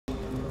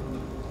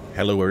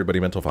Hello everybody,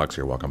 Mental Fox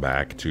here. Welcome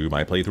back to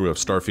my playthrough of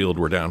Starfield.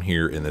 We're down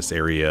here in this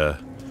area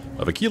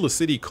of Akila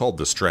City called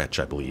The Stretch,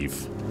 I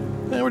believe.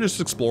 And we're just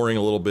exploring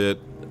a little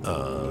bit.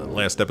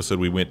 Last episode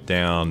we went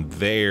down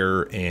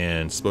there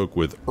and spoke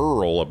with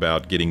Earl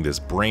about getting this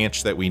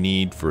branch that we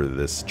need for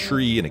this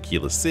tree in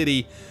Akila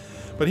City.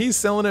 But he's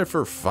selling it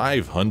for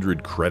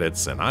 500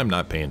 credits, and I'm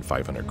not paying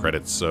 500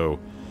 credits, so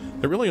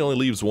it really only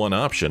leaves one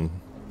option,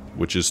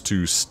 which is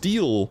to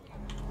steal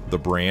the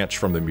branch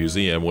from the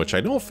museum, which I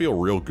don't feel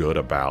real good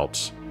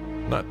about.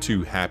 I'm not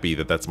too happy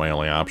that that's my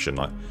only option.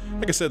 Like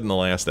I said in the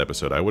last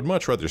episode, I would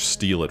much rather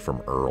steal it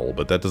from Earl,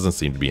 but that doesn't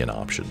seem to be an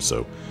option,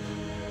 so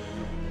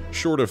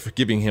short of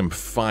giving him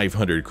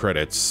 500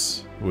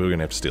 credits, we're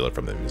gonna have to steal it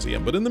from the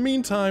museum. But in the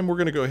meantime, we're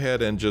gonna go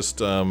ahead and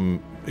just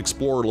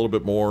explore a little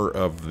bit more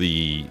of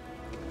the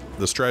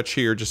stretch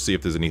here, just see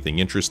if there's anything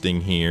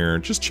interesting here,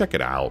 just check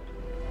it out.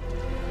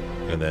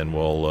 And then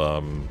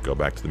we'll go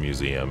back to the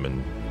museum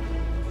and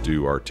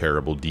do our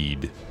terrible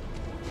deed.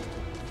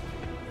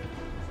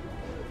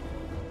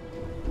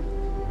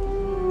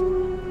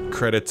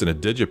 Credits and a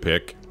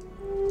digipick.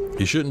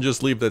 You shouldn't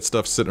just leave that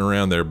stuff sitting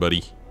around there,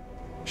 buddy.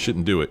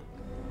 Shouldn't do it.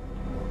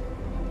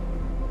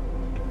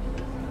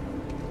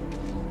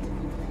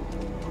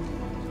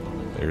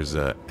 There's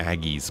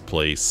Aggie's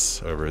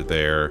place over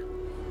there.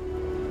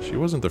 She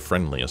wasn't the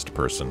friendliest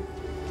person.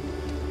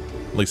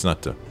 At least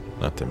not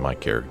to my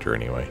character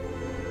anyway.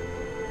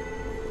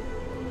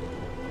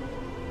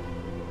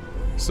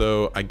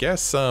 So, I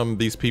guess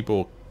these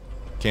people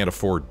can't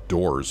afford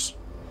doors.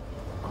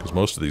 Because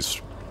most of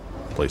these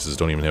places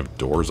don't even have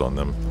doors on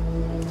them.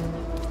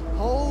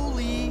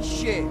 Holy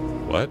shit!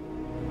 What?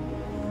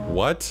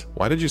 What?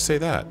 Why did you say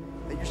that?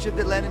 That your ship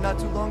that landed not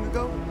too long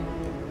ago?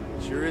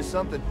 Sure is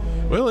something.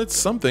 Well, it's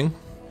something.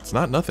 It's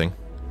not nothing.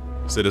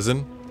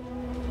 Citizen.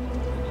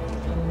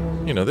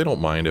 You know, they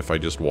don't mind if I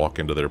just walk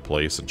into their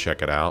place and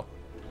check it out.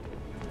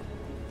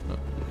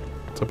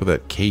 What's up with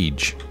that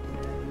cage?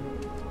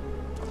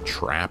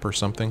 Trap or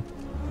something?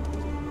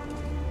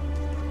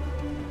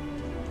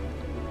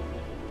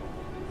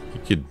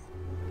 You could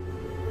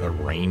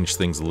arrange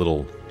things a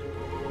little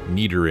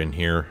neater in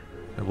here,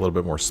 have a little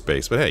bit more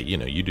space, but hey, you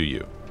know, you do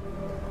you.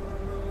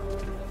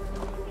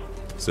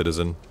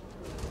 Citizen.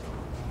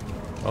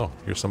 Oh,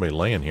 here's somebody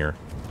laying here.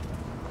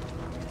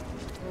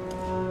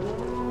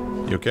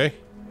 You okay?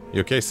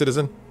 You okay,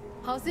 citizen?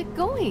 How's it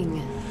going?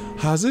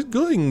 How's it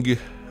going?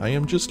 I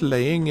am just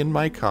laying in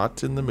my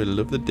cot in the middle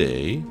of the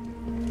day.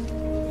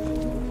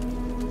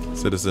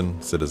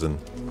 Citizen, citizen.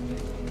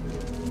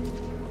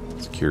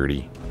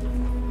 Security.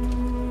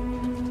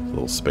 A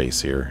little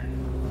space here.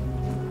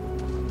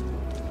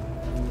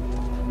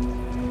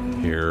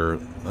 Here.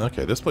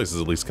 Okay, this place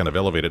is at least kind of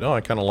elevated. Oh, I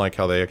kind of like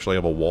how they actually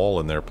have a wall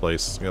in their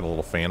place. Got a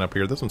little fan up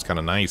here. This one's kind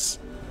of nice.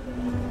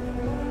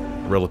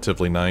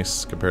 Relatively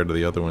nice compared to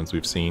the other ones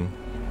we've seen.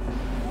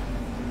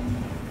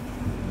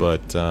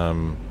 But,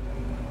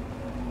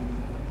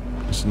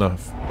 just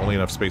enough, only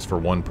enough space for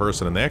one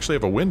person. And they actually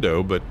have a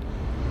window, but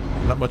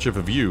not much of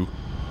a view.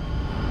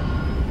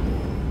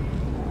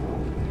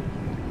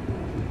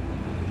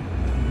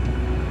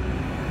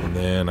 And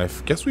then I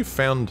guess we've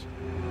found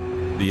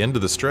the end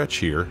of the stretch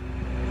here.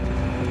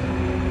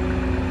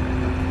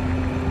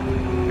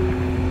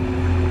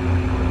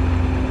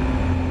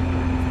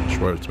 Not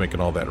sure what's making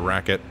all that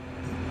racket.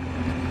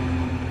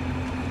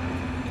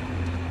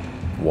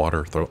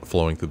 Water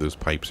flowing through those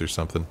pipes or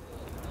something.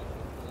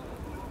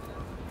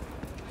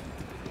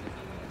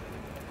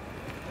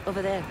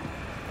 Over there.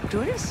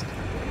 Tourist?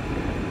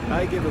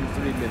 I give him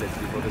 3 minutes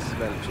before the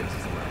smell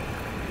chases him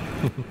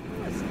out.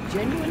 That's a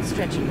genuine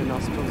stretch in the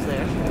nostrils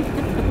there.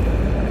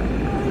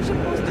 You're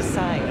supposed to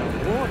sign a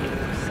warning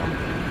or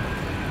something.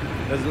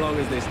 As long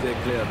as they stay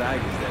clear of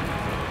Aggies, then.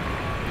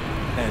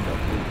 And of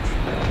Luch.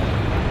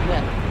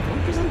 Well,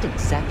 Luch isn't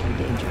exactly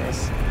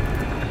dangerous.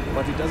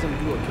 But he doesn't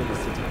do Akila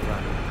City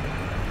crime.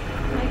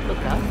 Might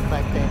look up,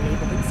 but the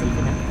neighborhood's safe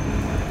enough.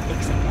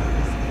 Except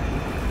Aggies.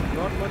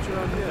 Not much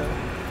around here,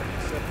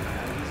 except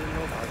Aggies and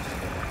Mohawks.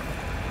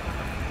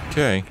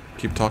 Okay,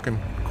 keep talking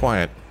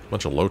quiet.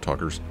 Bunch of low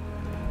talkers.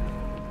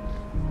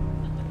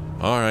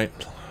 Alright,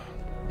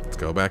 let's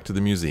go back to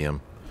the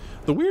museum.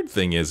 The weird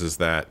thing is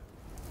that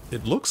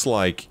it looks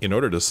like in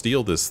order to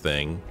steal this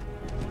thing,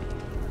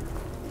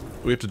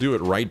 we have to do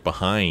it right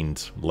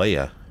behind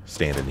Leia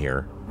standing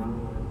here.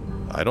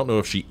 I don't know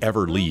if she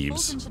ever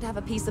leaves. Fulton should have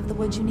a piece of the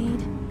wood you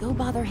need. Go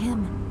bother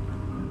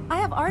him. I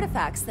have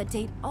artifacts that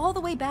date all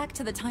the way back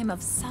to the time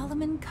of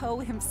Solomon Coe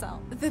himself.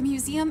 The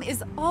museum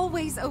is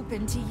always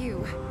open to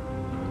you.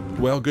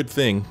 Well, good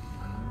thing.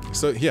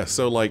 So, yeah,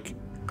 so, like,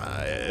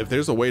 if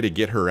there's a way to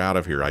get her out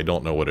of here, I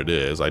don't know what it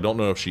is. I don't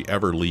know if she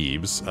ever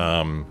leaves.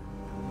 I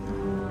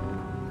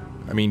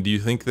mean, do you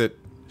think that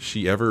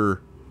she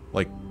ever,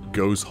 like,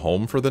 goes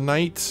home for the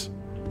night?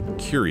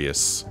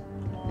 Curious.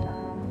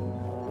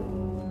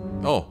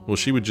 Oh, well,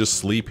 she would just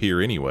sleep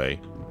here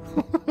anyway.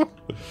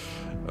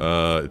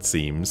 It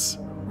seems.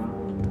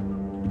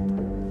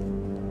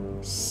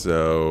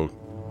 So,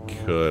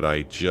 could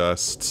I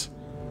just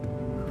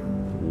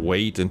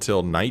wait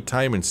until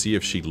nighttime and see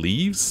if she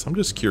leaves? I'm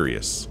just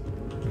curious.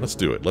 Let's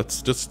do it.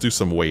 Let's just do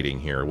some waiting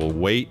here. We'll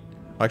wait.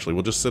 Actually,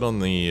 we'll just sit on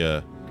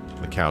the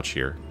couch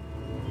here.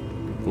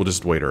 We'll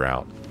just wait her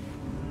out.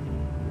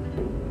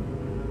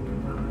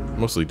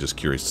 Mostly just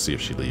curious to see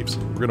if she leaves.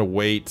 We're gonna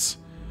wait.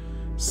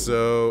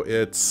 So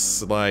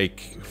it's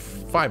like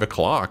 5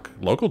 o'clock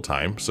local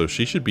time, so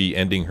she should be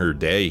ending her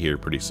day here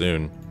pretty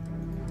soon.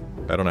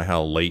 I don't know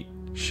how late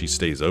she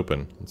stays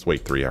open. Let's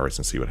wait 3 hours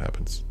and see what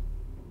happens.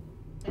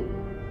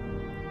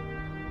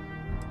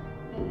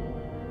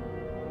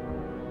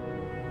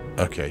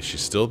 Okay, she's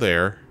still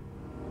there.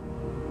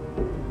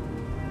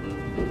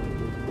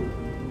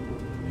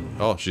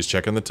 Oh, she's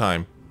checking the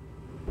time.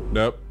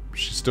 Nope,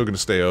 she's still gonna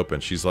stay open.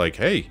 She's like,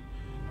 hey,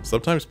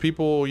 sometimes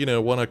people, you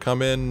know, want to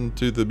come in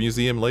to the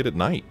museum late at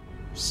night,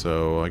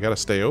 so I gotta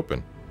stay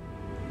open.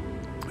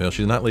 Well,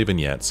 she's not leaving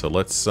yet, so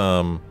let's, you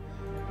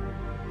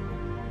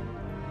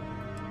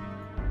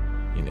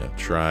know,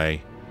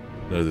 try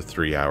another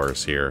 3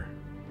 hours here.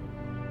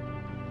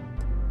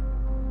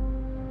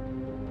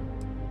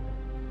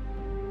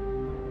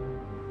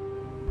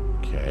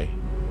 Okay.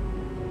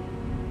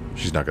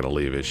 She's not gonna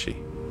leave, is she?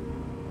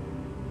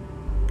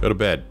 Go to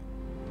bed.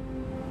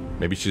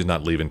 Maybe she's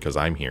not leaving because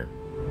I'm here.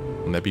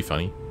 Wouldn't that be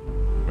funny?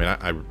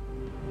 I mean,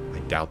 I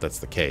doubt that's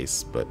the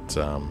case, but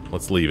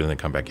let's leave and then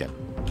come back in.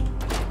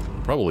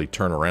 Probably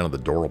turn around and the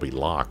door will be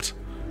locked.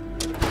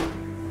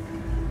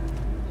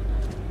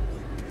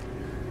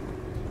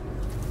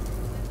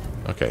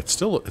 Okay, it's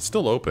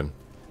still open.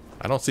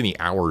 I don't see any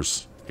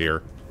hours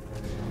here.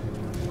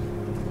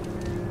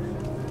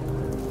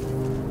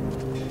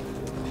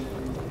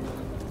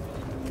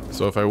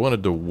 So if I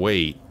wanted to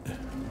wait,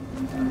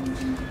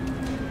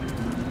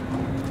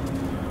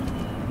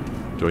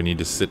 do I need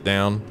to sit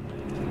down?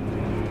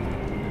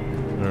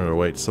 Or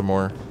wait some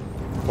more?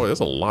 Boy, there's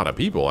a lot of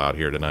people out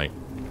here tonight.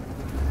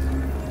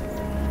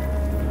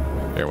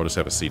 There, we'll just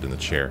have a seat in the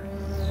chair.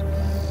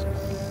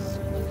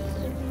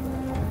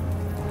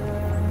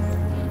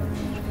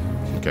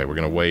 Okay, we're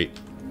gonna wait.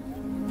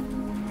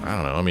 I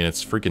don't know, I mean,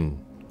 it's freaking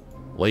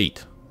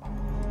late.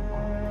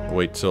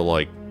 Wait till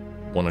like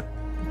 1 or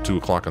 2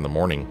 o'clock in the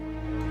morning.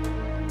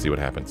 See what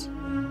happens.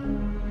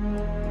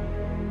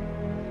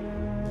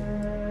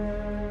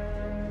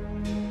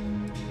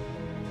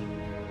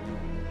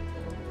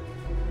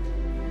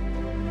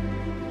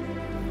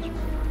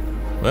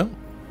 Well,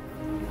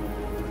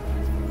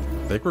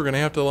 I think we're gonna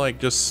have to like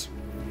just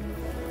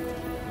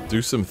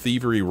do some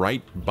thievery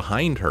right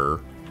behind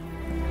her.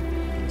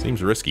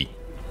 Seems risky.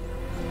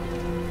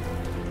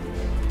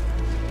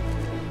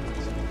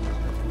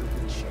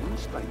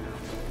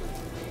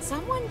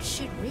 Someone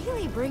should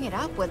really bring it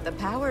up with the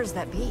powers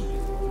that be.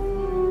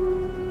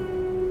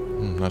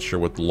 I'm not sure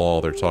what law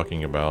they're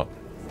talking about.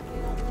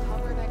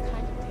 Cover that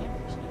kind of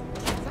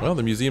damage. Well,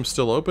 the museum's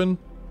still open.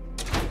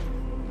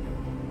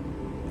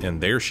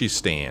 And there she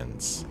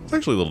stands. It's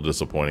actually a little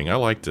disappointing. I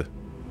like to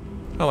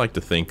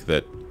think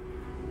that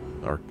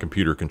our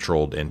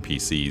computer-controlled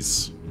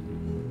NPCs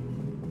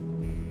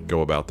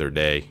go about their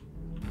day.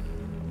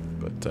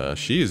 But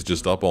she is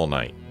just up all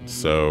night.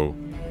 So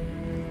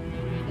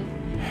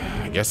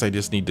I guess I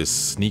just need to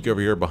sneak over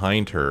here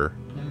behind her.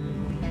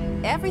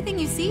 Everything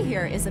you see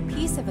here is a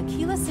piece of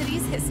Akila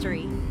City's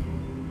history.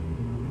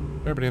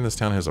 Everybody in this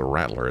town has a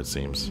rattler, it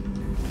seems.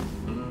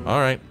 All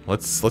right,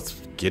 let's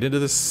get into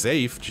this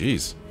safe.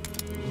 Jeez,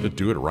 to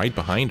do it right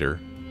behind her.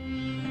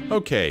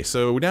 Okay,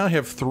 so we now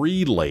have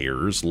 3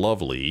 layers.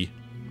 Lovely.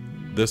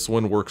 This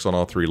one works on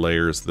all 3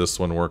 layers. This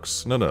one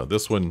works... No,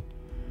 this one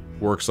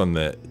works on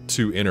the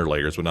 2 inner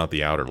layers, but not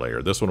the outer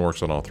layer. This one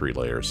works on all 3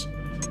 layers.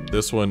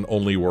 This one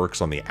only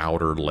works on the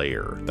outer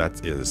layer.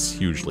 That is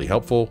hugely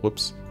helpful.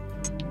 Whoops.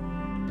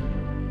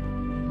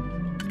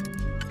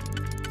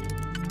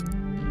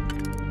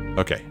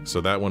 Okay,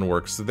 so that one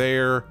works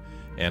there.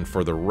 And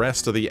for the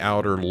rest of the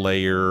outer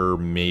layer,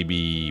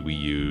 maybe we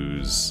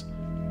use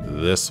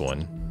this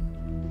one.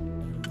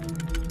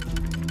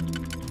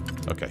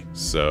 Okay,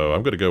 so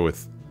I'm going to go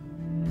with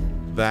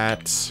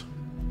that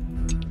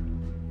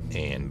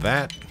and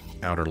that.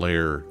 Outer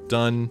layer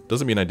done.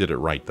 Doesn't mean I did it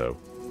right, though.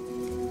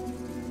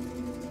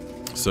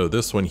 So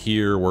this one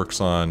here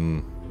works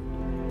on...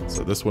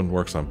 So this one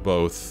works on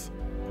both.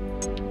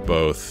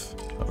 Both.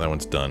 Oh, that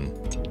one's done.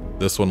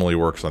 This one only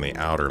works on the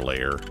outer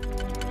layer.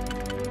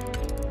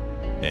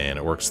 And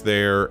it works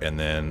there, and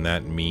then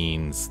that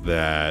means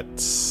that...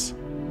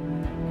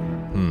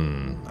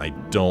 I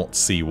don't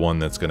see one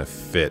that's going to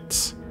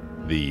fit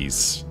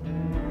these.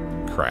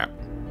 Crap.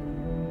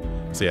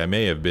 See, I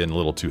may have been a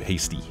little too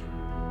hasty.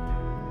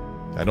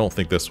 I don't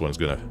think this one's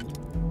going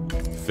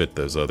to fit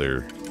those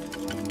other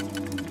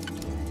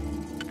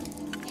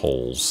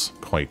holes.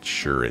 Quite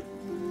sure it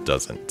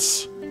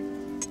doesn't.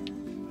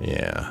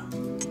 Yeah.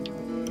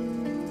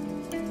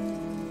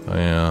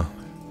 Yeah.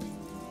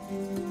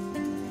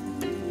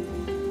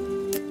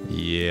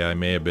 Yeah, I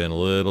may have been a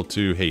little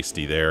too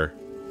hasty there.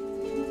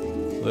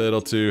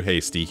 Little too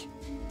hasty.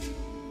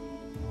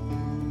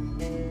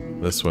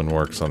 This one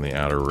works on the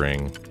outer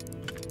ring.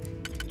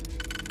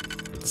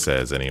 It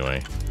says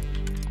anyway.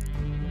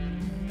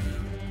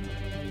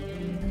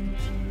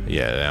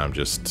 Yeah, now I'm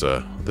just,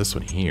 this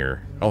one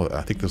here. Oh,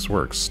 I think this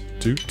works.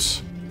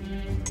 Toot.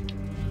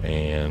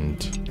 And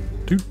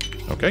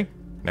toot. Okay.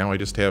 Now I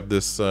just have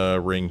this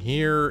ring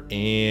here,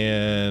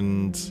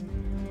 and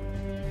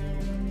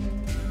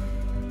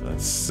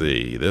let's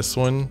see, this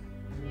one.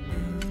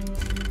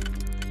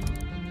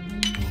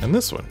 And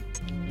this one.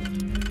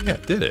 Yeah,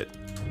 did it.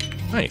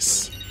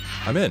 Nice.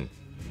 I'm in.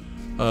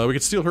 We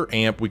could steal her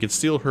amp. We could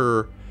steal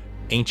her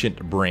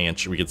ancient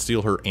branch. We could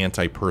steal her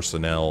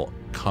anti-personnel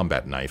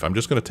combat knife. I'm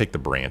just going to take the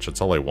branch.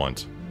 That's all I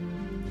want.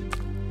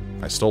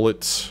 I stole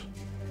it.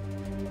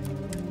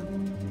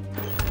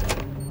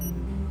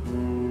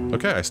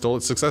 Okay, I stole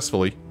it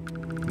successfully.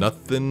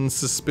 Nothing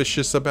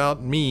suspicious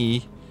about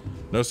me.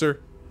 No, sir.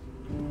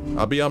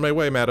 I'll be on my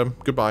way, madam.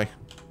 Goodbye.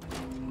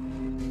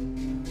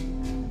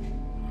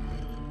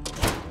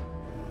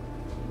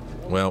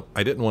 Well,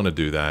 I didn't want to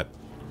do that.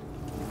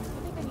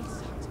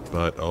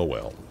 But, oh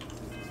well.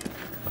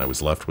 I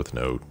was left with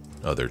no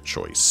other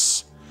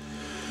choice.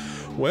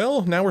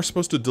 Well, now we're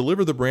supposed to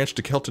deliver the branch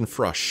to Kelton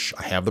Frush.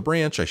 I have the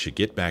branch. I should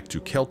get back to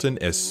Kelton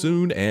as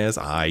soon as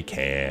I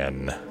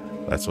can.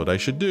 That's what I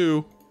should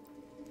do.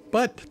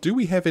 But do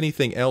we have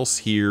anything else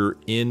here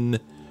in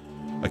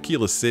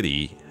Akila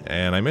City?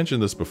 And I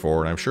mentioned this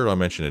before, and I'm sure I'll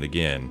mention it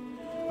again.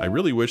 I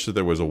really wish that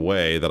there was a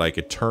way that I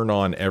could turn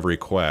on every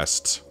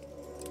quest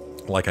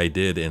like I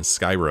did in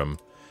Skyrim,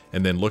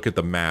 and then look at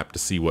the map to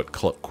see what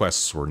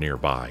quests were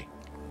nearby.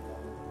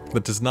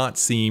 That does not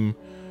seem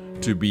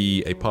to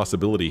be a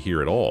possibility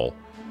here at all.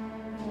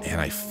 And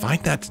I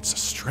find that it's a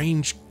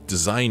strange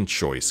design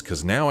choice,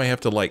 because now I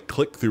have to like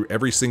click through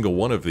every single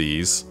one of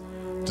these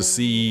to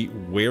see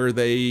where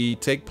they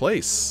take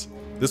place.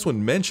 This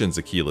one mentions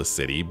Akila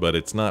City, but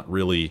it's not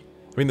really...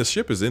 I mean, the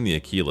ship is in the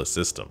Akila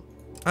system.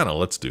 I don't know,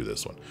 let's do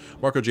this one.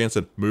 Marco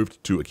Jansen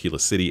moved to Akila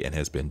City and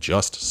has been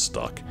just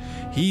stuck.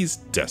 He's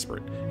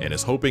desperate and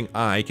is hoping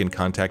I can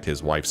contact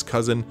his wife's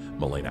cousin,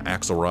 Milena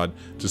Axelrod,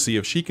 to see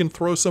if she can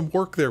throw some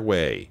work their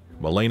way.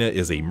 Milena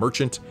is a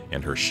merchant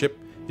and her ship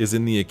is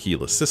in the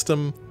Akila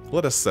system.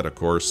 Let us set a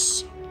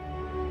course.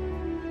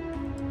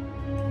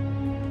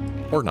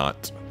 Or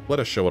not. Let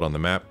us show it on the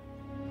map.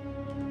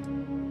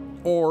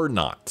 Or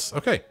not.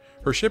 Okay,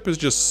 her ship is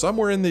just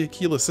somewhere in the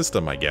Akila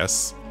system, I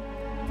guess.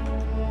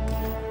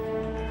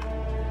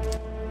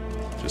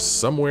 Just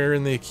somewhere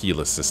in the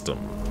Akila system.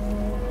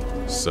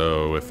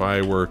 So if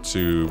I were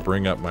to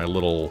bring up my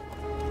little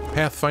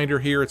Pathfinder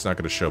here, it's not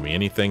going to show me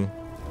anything.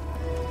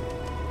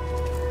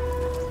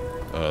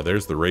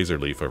 There's the razor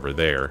leaf over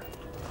there.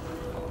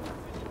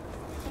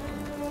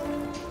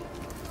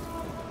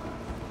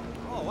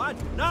 Oh, I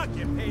do not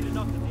get paid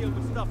enough to deal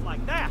with stuff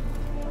like that.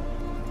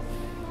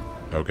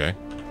 Okay.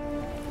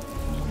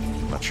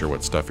 Not sure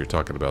what stuff you're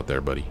talking about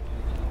there, buddy.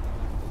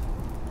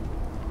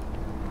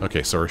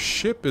 Okay, so our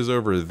ship is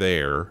over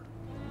there.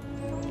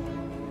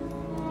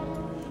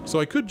 So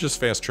I could just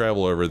fast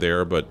travel over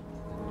there, but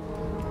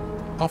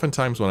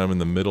oftentimes when I'm in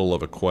the middle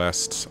of a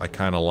quest, I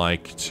kind of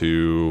like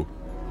to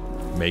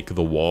make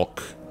the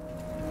walk,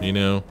 you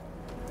know?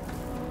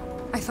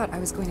 I thought I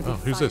was going to be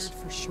who's fired this?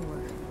 for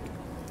sure.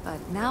 But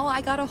now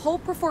I got a whole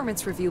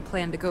performance review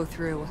plan to go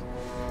through.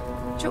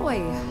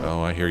 Joy.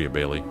 Oh, I hear you,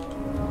 Bailey.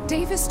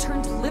 Davis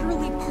turned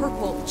literally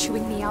purple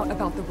chewing me out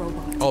about the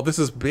robot. Oh, this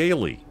is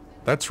Bailey.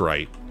 That's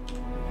right.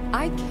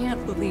 I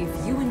can't believe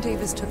you and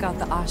Davis took out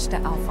the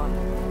Ashta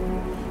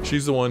Alpha.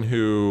 She's the one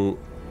who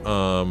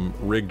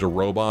rigged a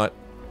robot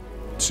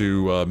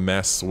to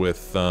mess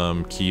with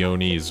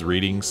Keone's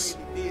readings.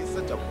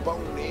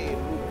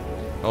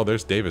 Oh,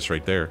 there's Davis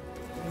right there.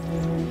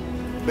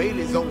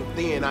 Bailey's on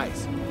thin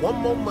ice. One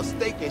more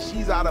mistake and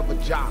she's out of a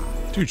job.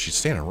 Dude, she's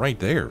standing right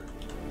there.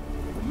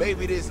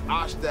 Maybe this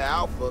Ashta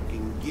Alpha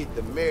can get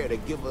the mayor to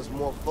give us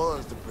more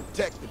funds to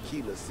protect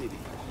Akila City.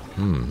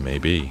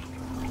 Maybe.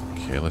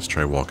 Okay, let's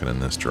try walking in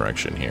this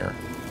direction here.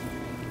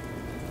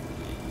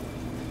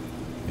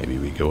 Maybe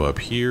we go up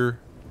here.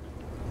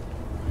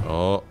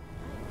 Oh.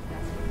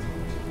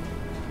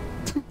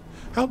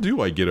 How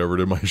do I get over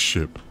to my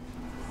ship?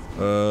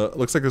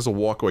 Looks like there's a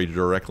walkway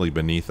directly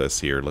beneath us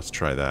here. Let's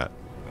try that.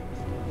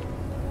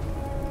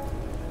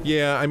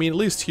 Yeah, I mean, at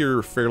least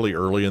here fairly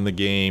early in the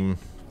game.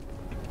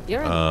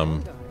 You're in the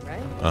corridor,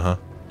 right? Uh-huh.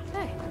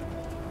 Hey,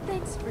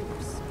 thanks for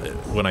your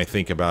service. When I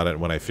think about it,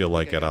 when I feel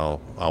like it,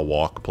 I'll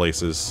walk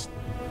places.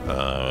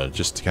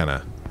 Just to kind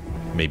of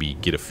maybe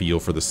get a feel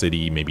for the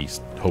city, maybe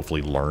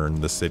hopefully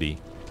learn the city.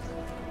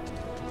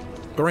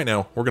 But right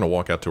now, we're going to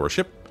walk out to our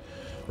ship.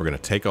 We're going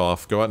to take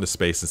off, go out into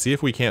space, and see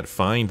if we can't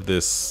find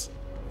this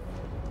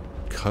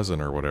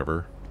cousin or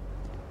whatever.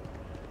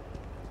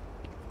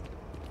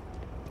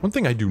 One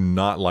thing I do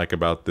not like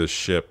about this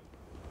ship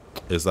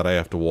is that I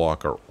have to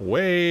walk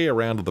way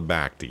around to the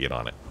back to get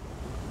on it.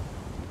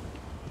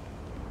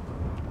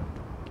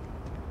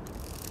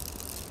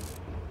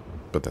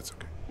 But that's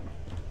okay.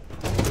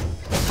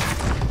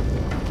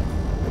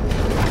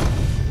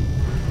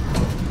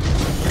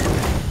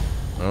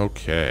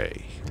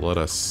 Okay,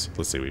 let's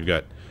see, we've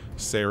got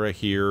Sarah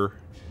here.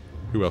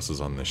 Who else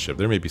is on this ship?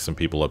 There may be some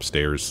people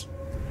upstairs.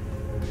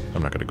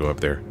 I'm not going to go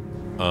up there.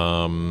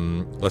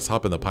 Let's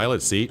hop in the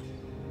pilot seat.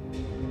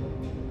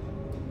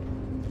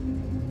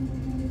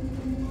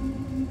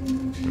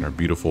 In our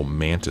beautiful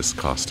mantis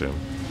costume.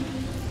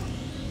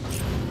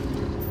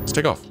 Let's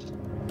take off.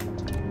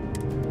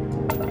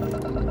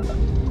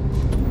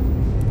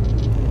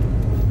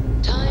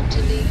 Time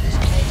to leave this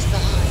place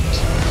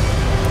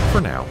behind.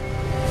 For now.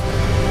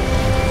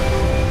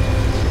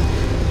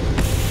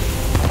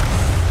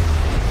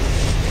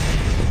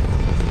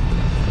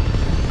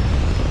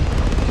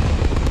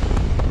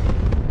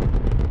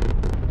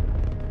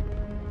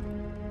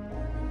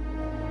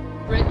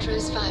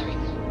 Retros firing.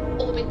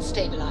 Orbit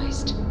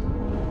stabilized.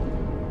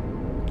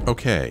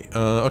 Okay,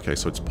 okay,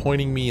 so it's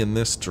pointing me in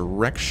this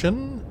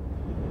direction.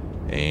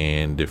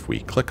 And if we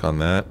click on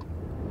that...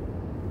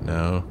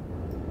 No.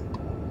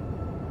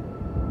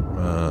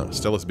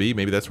 Stellus B,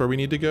 maybe that's where we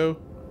need to go?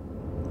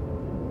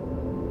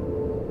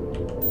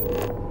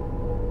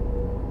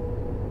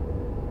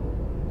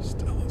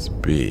 Stellus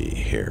B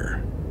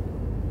here.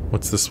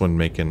 What's this one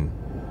making?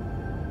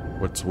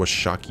 What's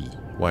Washaki?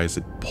 Why is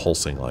it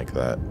pulsing like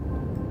that?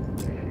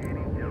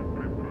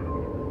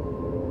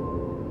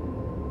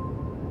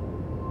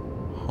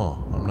 Huh,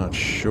 I'm not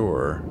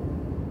sure.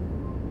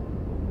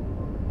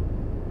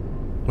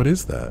 What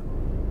is that?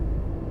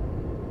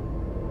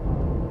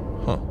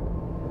 Huh.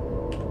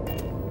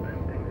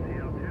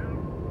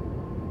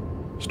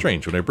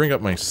 Strange, when I bring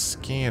up my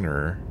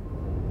scanner,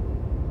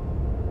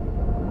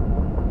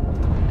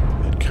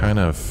 it kind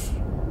of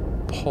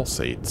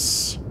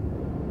pulsates.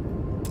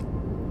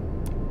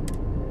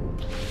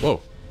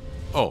 Whoa.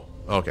 Oh,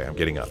 okay, I'm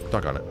getting up.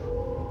 Duck on it.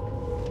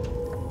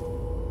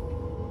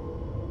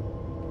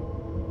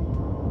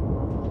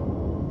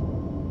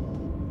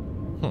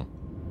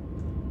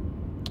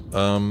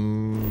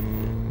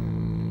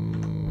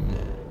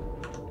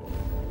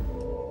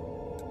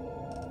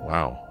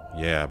 Wow.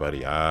 Yeah,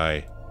 buddy,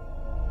 I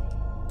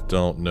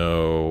don't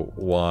know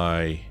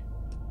why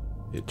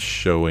it's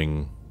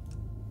showing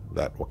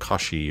that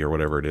Wakashi or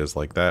whatever it is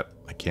like that.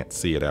 I can't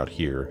see it out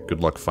here.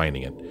 Good luck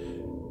finding it.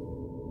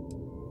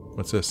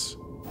 What's this?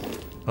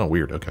 Oh,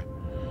 weird. Okay.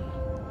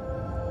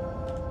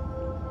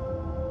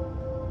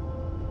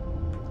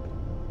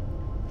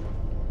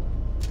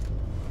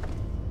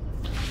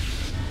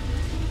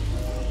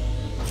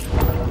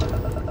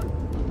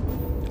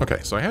 Okay,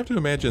 so I have to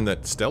imagine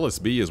that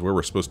Stellus B is where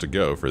we're supposed to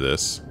go for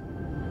this.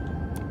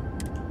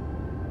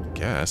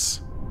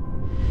 Guess.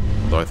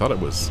 Though I thought it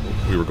was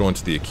we were going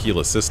to the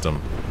Akila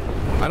system.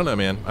 I don't know,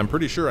 man. I'm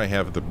pretty sure I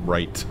have the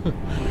right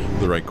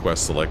the right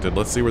quest selected.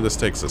 Let's see where this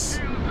takes us.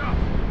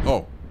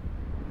 Oh.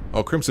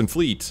 Oh, Crimson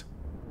Fleet.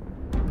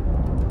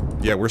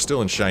 Yeah, we're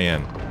still in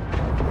Cheyenne.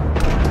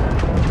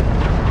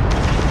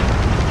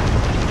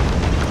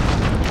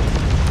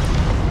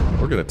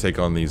 We're gonna take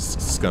on these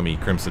scummy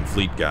Crimson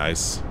Fleet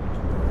guys.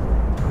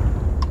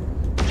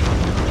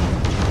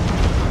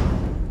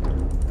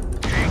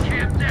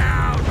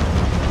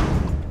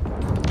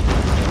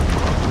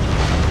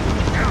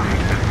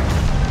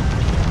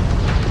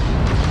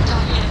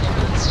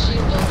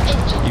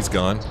 He's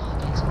gone.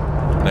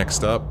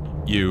 Next up,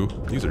 you.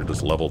 These are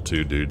just level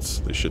 2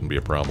 dudes. They shouldn't be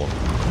a problem.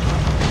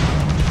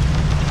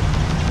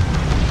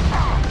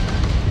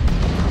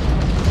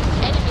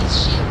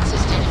 Enemy's shield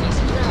system is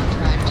ground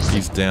drive.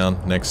 He's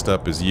down. Next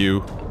up is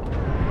you.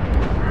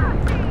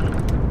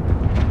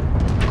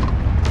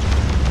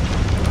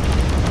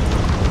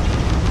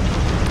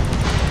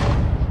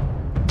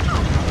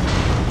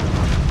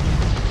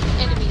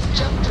 Enemy's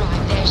jump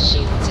drive. Their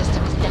shield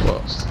system is damaged.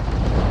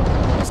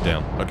 Whoa. He's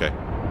down. Okay.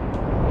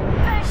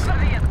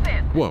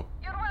 Whoa.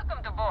 You're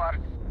welcome to board.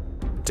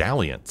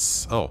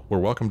 Dalliance. Oh, we're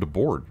welcome to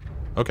board.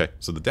 Okay,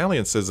 so the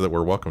Dalliance says that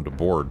we're welcome to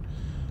board.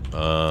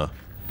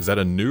 Is that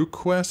a new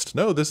quest?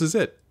 No, this is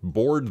it.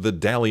 Board the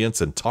Dalliance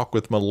and talk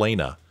with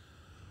Milena.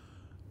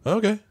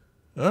 Okay.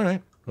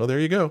 Alright. Well, there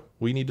you go.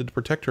 We needed to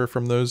protect her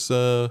from those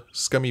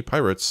scummy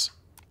pirates.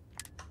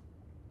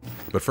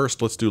 But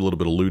first, let's do a little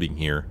bit of looting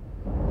here.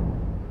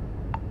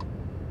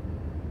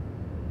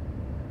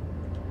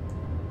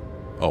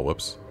 Oh,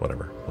 whoops.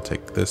 Whatever. We'll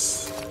take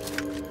this,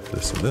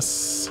 this, and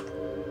this.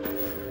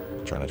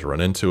 Try not to run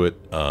into it.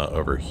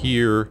 Over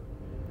here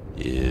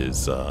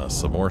is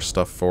some more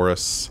stuff for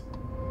us.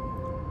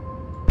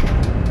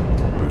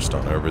 Boost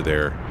on over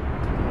there.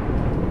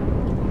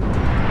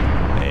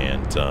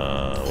 And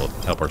we'll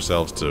help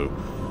ourselves to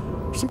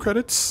some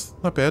credits.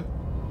 Not bad.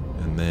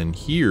 And then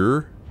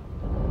here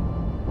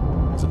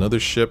is another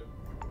ship.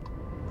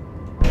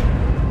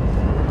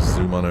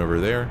 Zoom on over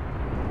there.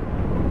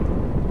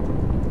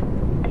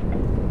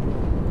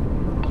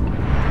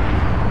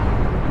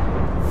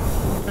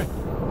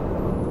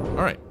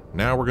 Alright,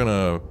 now we're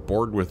gonna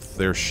board with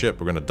their ship.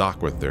 We're gonna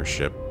dock with their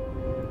ship.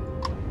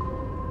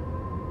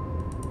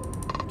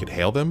 You could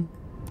hail them?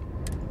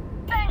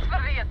 Thanks for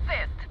the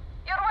assist.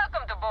 You're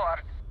welcome to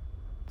board.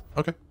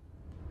 Okay.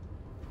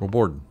 We'll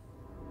board.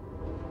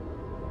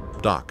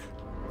 Dock.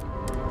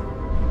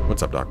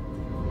 What's up, Doc?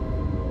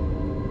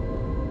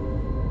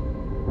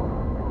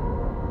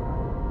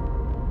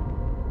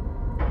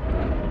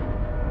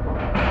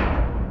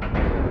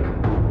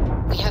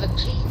 We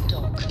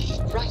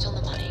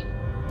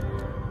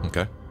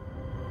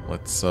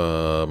Let's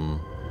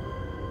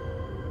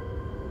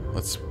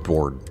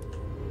board.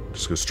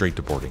 Just go straight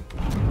to boarding.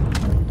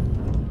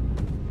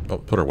 Oh,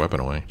 put our weapon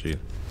away. Gee.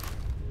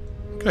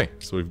 Okay,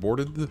 so we've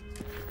boarded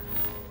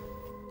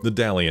the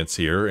dalliance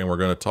here, and we're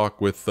going to talk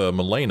with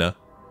Milena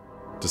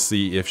to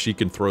see if she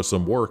can throw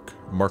some work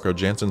Marco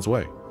Jansen's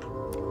way.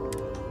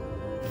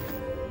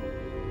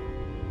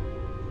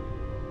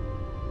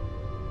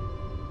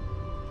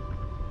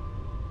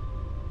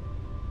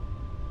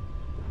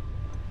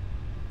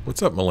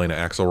 What's up, Milena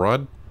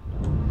Axelrod?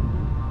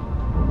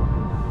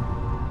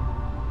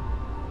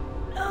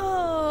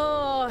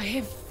 Oh,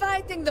 if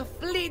fighting the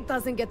fleet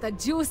doesn't get the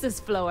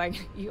juices flowing,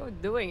 you're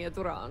doing it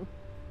wrong.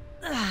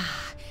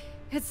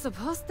 It's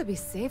supposed to be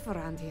safe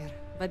around here,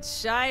 but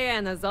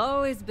Cheyenne has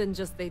always been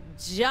just a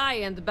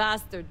giant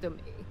bastard to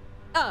me.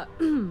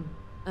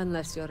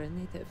 Unless you're a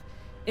native.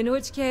 In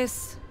which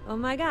case, oh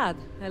my god,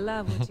 I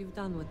love what you've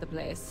done with the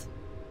place.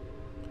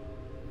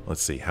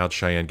 Let's see, how'd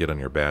Cheyenne get on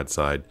your bad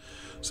side?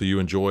 So you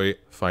enjoy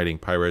fighting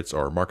pirates,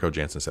 or Marco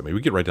Jansen sent me.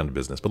 We get right down to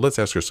business, but let's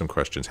ask her some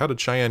questions. How did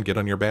Cheyenne get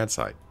on your bad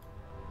side?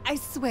 I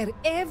swear,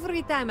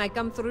 every time I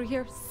come through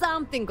here,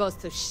 something goes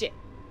to shit.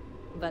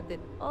 But it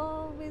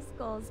always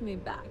calls me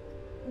back.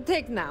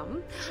 Take now.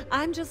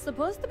 I'm just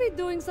supposed to be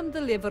doing some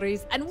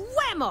deliveries, and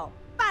whammo!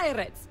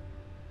 Pirates!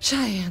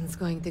 Cheyenne's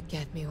going to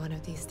get me one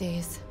of these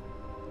days.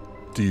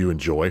 Do you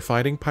enjoy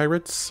fighting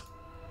pirates?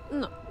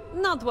 No,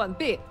 not one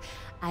bit.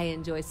 I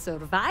enjoy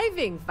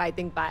surviving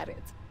fighting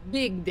pirates.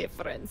 Big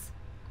difference.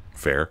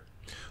 Fair.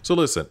 So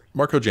listen,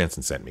 Marco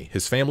Jansen sent me.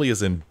 His family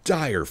is in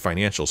dire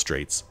financial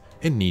straits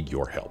and need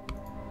your help.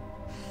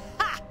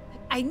 Ha!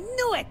 I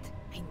knew it!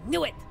 I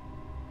knew it!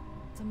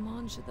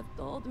 Simone should have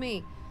told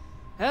me.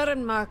 Her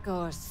and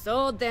Marco are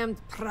so damned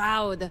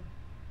proud.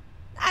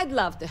 I'd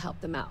love to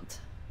help them out.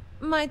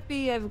 Might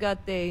be I've got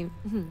a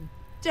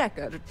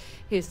checkered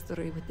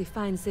history with the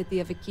fine city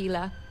of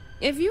Akila.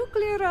 If you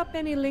clear up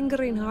any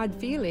lingering hard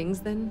feelings,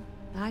 then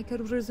I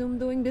could resume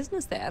doing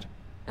business there.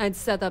 I'd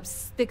set up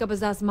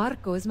stick-up-his-ass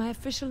Marco as my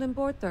official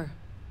importer.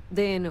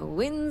 Then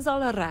wins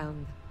all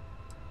around.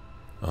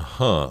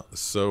 Uh-huh.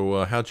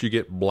 So how'd you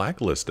get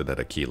blacklisted at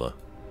Akila?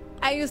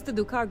 I used to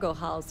do cargo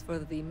hauls for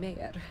the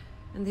mayor,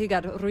 and he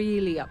got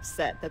really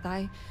upset that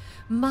I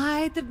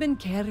might have been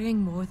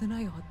carrying more than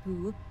I ought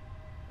to.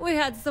 We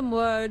had some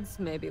words,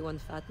 maybe one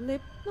fat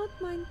lip, not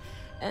mine,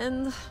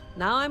 and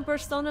now I'm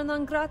persona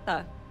non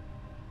grata.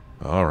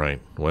 All right.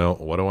 Well,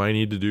 what do I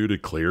need to do to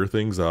clear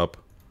things up?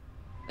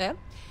 Well,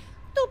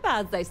 two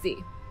paths I see.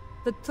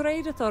 The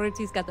trade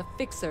authorities got a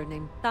fixer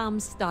named Tom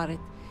Starrett.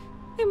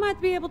 He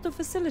might be able to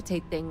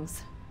facilitate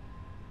things.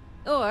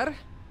 Or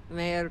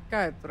Mayor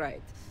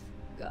Cartwright.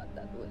 God,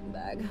 that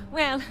windbag.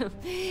 Well,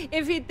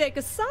 if he'd take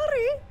a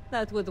sorry,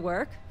 that would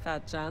work.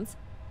 Fat chance.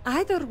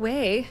 Either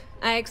way,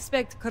 I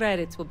expect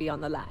credits will be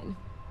on the line.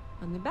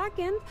 On the back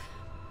end,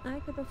 I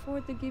could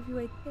afford to give you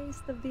a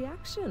taste of the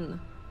action.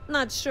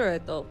 Not sure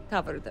it'll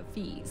cover the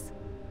fees.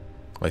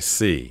 I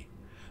see.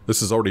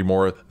 This is already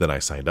more than I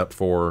signed up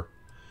for.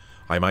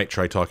 I might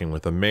try talking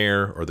with the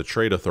mayor, or the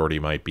trade authority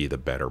might be the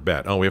better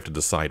bet. Oh, we have to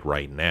decide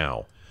right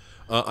now.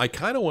 I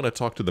kind of want to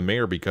talk to the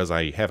mayor because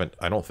I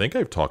don't think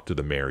I've talked to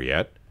the mayor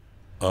yet.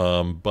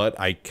 But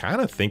I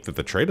kind of think that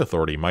the trade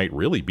authority might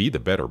really be the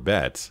better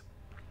bet.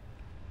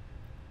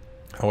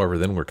 However,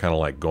 then we're kind of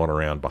like going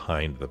around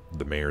behind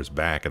the mayor's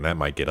back, and that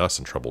might get us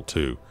in trouble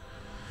too.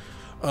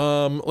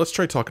 Let's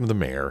try talking to the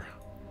mayor.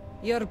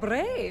 You're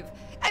brave.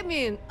 I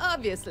mean,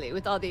 obviously,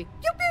 with all the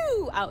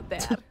pew-pew out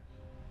there.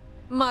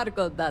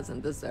 Marco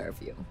doesn't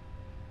deserve you.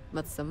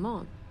 But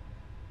Simone,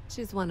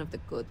 she's one of the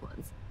good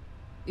ones.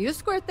 You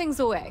square things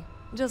away.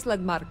 Just let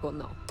Marco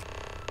know.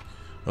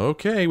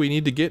 Okay, we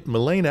need to get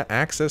Milena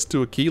access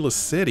to Akila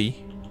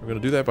City. We're going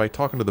to do that by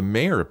talking to the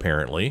mayor,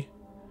 apparently.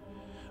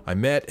 I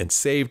met and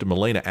saved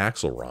Milena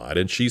Axelrod,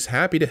 and she's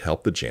happy to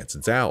help the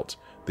Jansens out.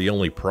 The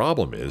only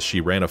problem is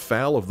she ran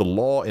afoul of the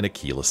law in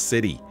Akila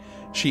City.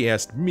 She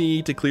asked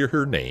me to clear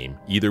her name,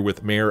 either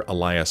with Mayor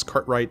Elias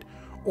Cartwright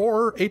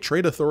or a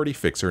trade authority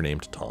fixer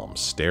named Tom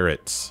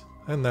Starrett.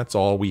 And that's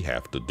all we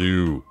have to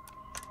do.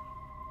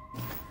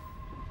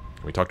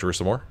 Can we talk to her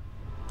some more?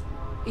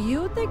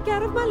 You take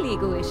care of my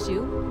legal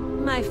issue.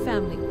 My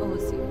family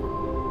owes you.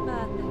 But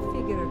I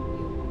figured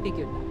you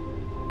figured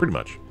that. Pretty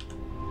much.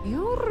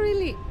 You're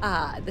really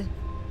odd.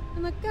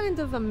 In a kind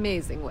of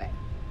amazing way.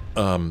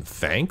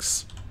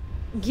 Thanks?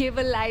 Give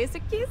Elias a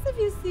kiss if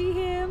you see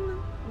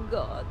him.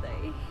 God,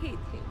 I hate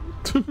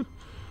him.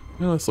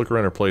 Well, let's look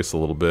around her place a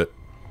little bit.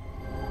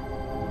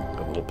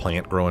 Got a little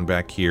plant growing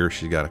back here.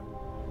 She's got a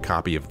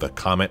copy of the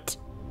Comet.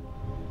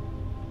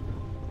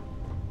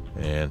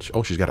 And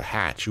oh, she's got a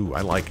hatch. Ooh,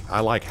 I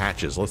like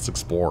hatches. Let's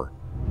explore.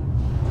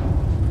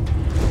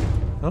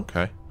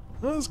 Okay,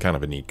 well, this is kind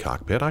of a neat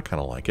cockpit. I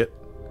kind of like it.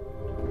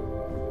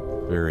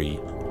 Very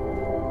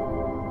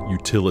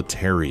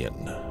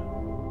utilitarian.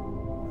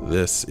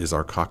 This is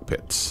our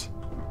cockpit.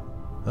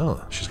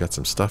 Oh, she's got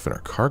some stuff in her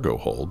cargo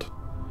hold.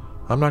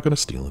 I'm not going to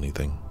steal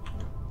anything.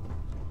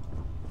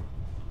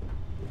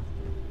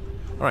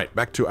 All right,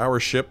 back to our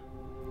ship.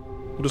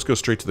 We'll just go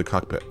straight to the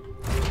cockpit.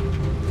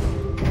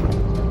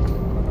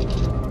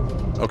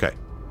 Okay.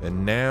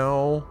 And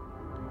now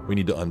we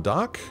need to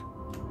undock.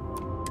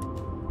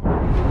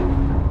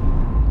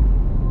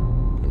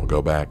 And we'll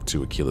go back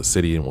to Akila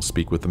City and we'll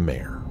speak with the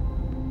mayor.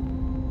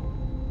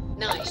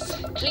 Nice.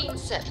 Clean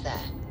set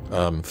there.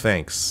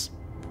 Thanks.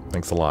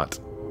 Thanks a lot.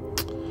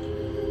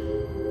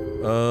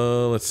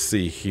 Let's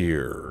see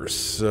here.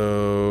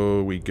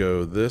 So we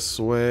go this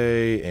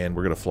way, and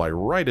we're gonna fly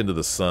right into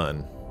the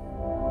sun.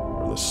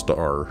 Or the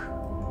star.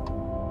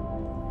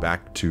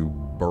 Back to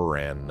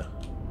Buran.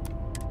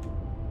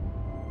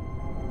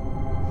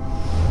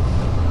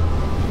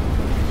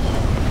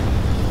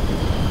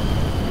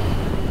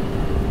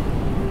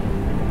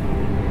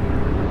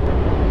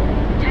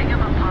 Take him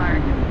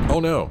apart. Oh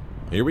no.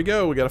 Here we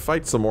go. We gotta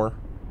fight some more.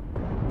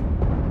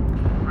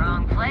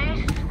 Wrong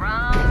place,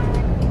 wrong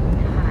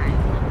time.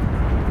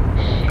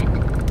 Shit.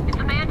 It's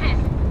a mantis.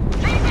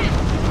 Mantis!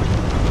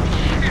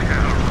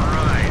 Yeah,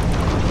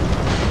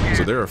 right.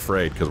 So they're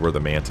afraid because we're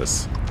the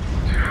mantis.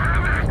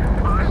 Damn it!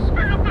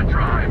 Spin up the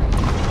drive!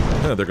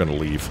 They're gonna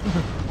leave.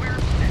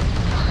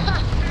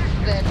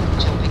 They're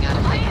jumping out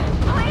of here.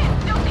 Please,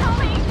 don't kill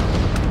me!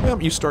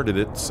 Well, you started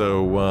it,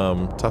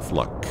 so tough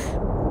luck.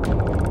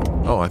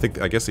 Oh, I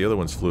guess the other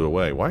ones flew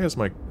away. Why is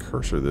my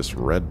cursor this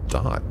red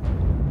dot?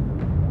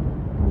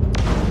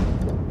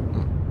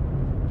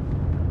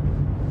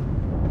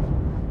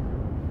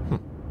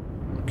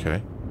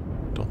 Okay.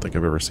 Don't think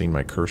I've ever seen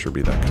my cursor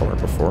be that color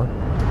before.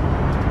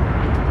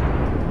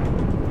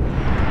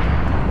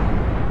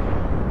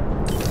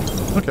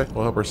 Okay,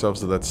 we'll help ourselves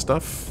to that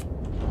stuff.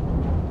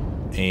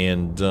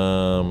 And,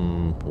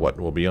 what,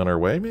 we'll be on our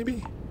way,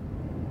 maybe?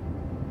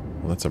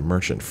 Well, that's a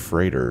merchant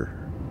freighter.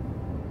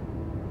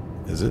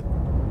 Is it?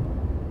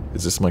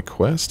 Is this my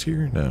quest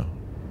here? No.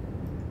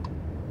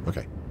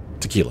 Okay.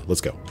 Tequila, let's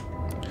go.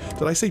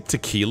 Did I say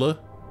tequila?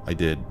 I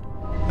did.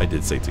 I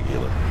did say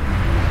tequila.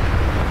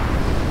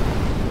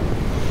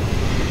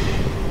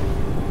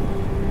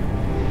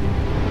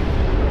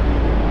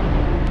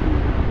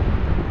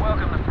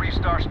 Welcome to Free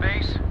Star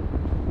Space.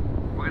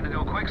 We're gonna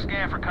do a quick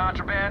scan for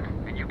contraband,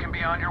 and you can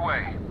be on your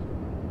way.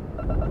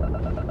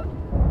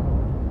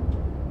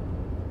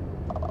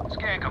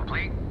 Scan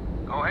complete.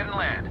 Go ahead and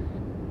land.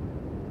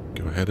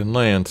 Go ahead and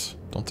land.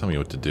 Don't tell me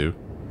what to do.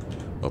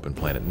 Open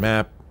planet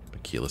map.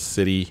 Akila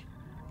City.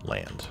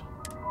 Land.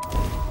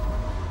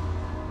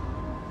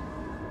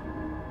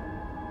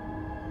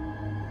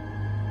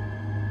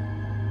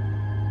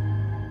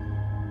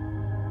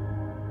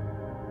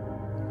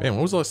 Man,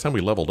 when was the last time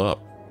we leveled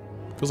up?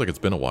 Feels like it's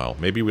been a while.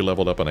 Maybe we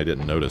leveled up and I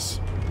didn't notice.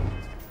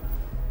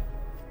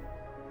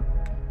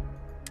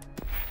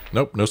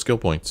 Nope, no skill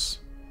points.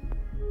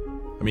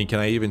 I mean, can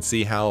I even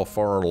see how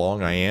far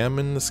along I am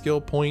in the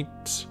skill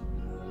point?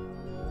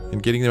 In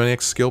getting to my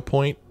next skill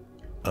point?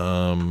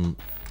 I mean,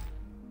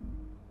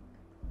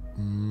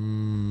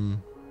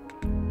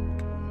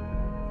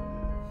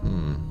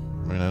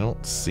 I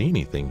don't see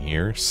anything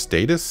here.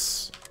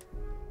 Status?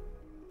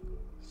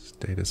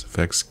 Status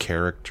affects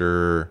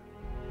character.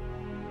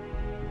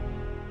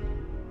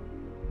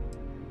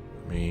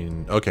 I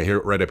mean, okay, here,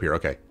 right up here,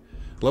 okay.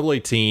 Level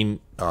 18,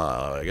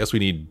 I guess we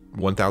need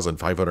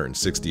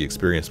 1,560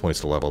 experience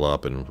points to level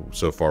up, and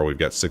so far we've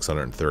got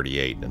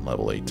 638 in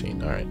level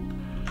 18, alright.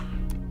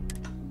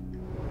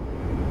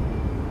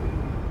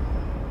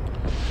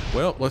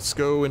 Well, let's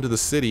go into the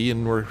city,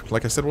 and we're,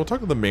 like I said, we'll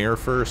talk to the mayor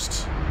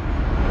first.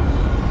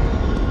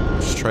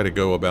 Just try to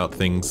go about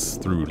things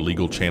through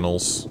legal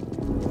channels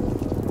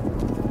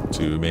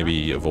to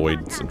maybe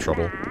avoid some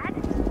trouble.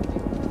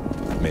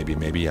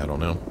 Maybe, I don't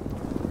know.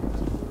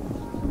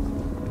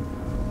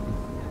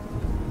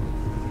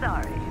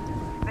 Sorry.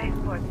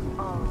 Spaceport's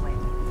always...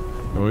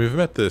 Well, we've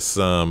met this,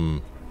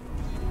 Tom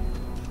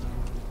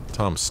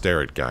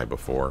Starrett guy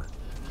before.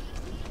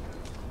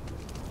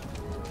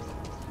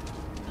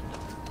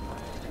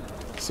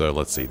 So,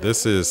 let's see.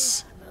 This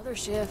is... Another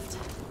shift.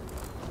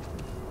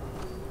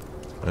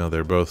 Well,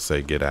 they both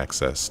say get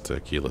access to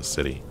Akila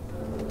City.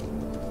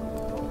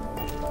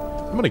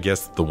 I'm gonna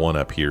guess that the one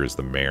up here is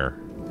the mayor.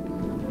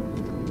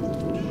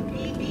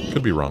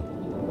 Could be wrong.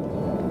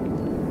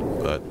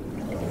 But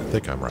I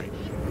think I'm right.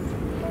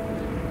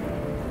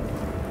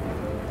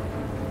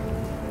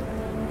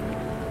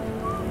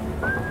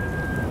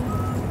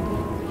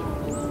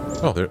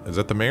 Oh, there, is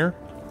that the mayor?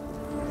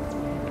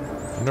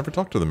 I've never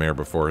talked to the mayor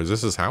before. Is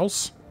this his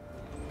house?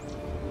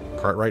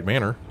 Cartwright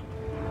Manor.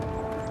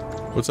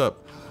 What's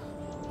up?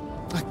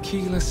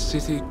 Akila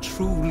City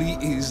truly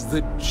is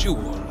the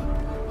jewel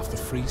of the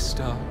Free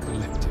Star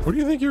Collective. Where do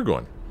you think you're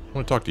going? I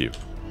want to talk to you.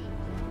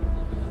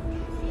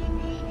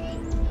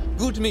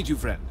 Good to meet you,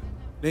 friend.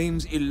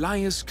 Name's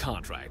Elias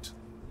Cartwright.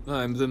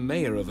 I'm the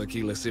mayor of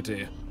Akila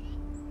City.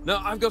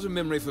 Now, I've got a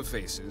memory for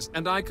faces,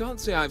 and I can't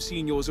say I've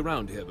seen yours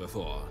around here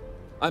before.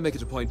 I make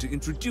it a point to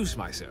introduce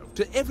myself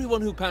to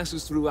everyone who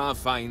passes through our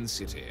fine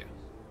city.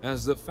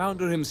 As the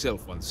founder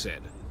himself once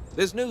said,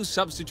 there's no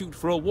substitute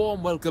for a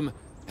warm welcome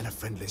and a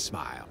friendly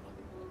smile.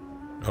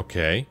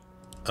 Okay.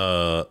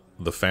 The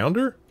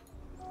founder?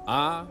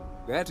 Ah,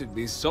 that'd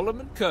be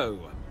Solomon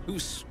Coe. who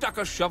stuck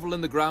a shovel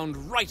in the ground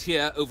right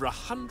here over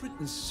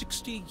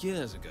 160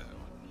 years ago.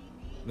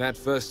 That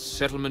first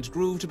settlement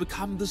grew to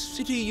become the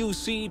city you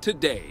see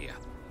today.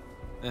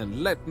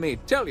 And let me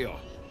tell you,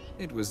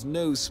 it was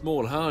no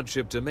small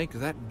hardship to make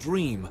that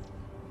dream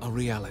a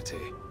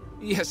reality.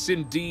 Yes,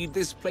 indeed,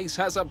 this place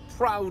has a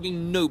proudly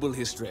noble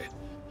history.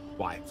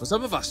 Why, for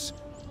some of us,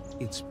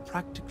 it's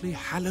practically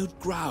hallowed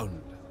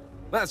ground.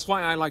 That's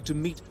why I like to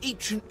meet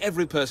each and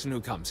every person who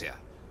comes here,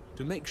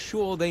 to make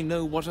sure they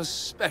know what a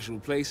special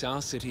place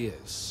our city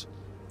is.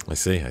 I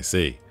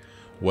see.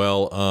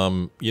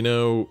 Well, you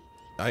know,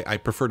 I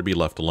prefer to be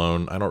left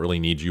alone. I don't really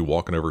need you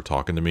walking over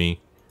talking to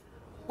me.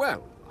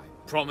 Well, I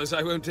promise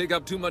I won't take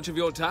up too much of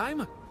your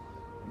time.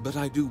 But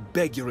I do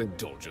beg your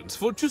indulgence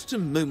for just a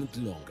moment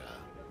longer.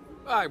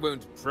 I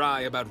won't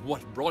pry about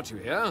what brought you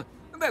here.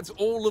 That's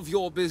all of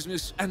your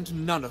business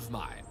and none of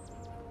mine.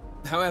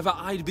 However,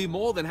 I'd be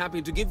more than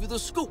happy to give you the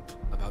scoop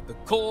about the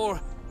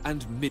core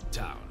and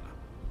Midtown.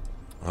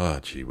 Ah,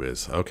 gee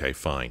whiz. Okay,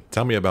 fine.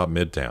 Tell me about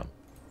Midtown.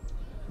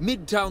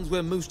 Midtown's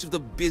where most of the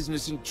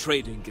business and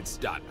trading gets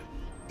done.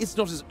 It's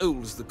not as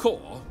old as the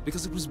core,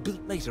 because it was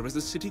built later as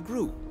the city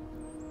grew.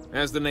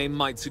 As the name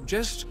might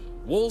suggest,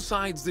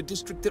 Wallside's the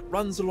district that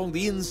runs along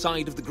the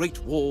inside of the Great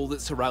Wall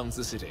that surrounds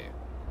the city.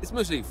 It's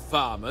mostly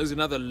farmers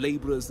and other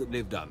laborers that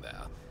live down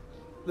there.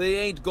 They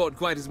ain't got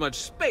quite as much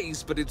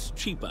space, but it's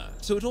cheaper,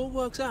 so it all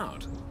works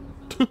out.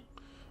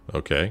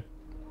 Okay.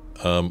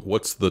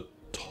 What's the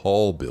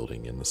tall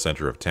building in the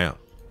center of town?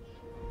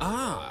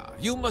 Ah,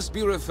 you must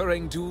be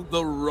referring to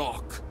The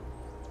Rock.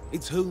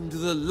 It's home to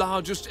the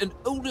largest and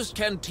oldest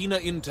cantina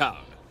in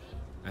town.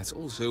 That's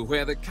also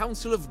where the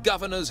Council of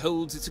Governors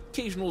holds its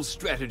occasional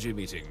strategy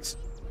meetings.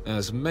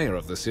 As mayor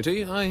of the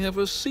city, I have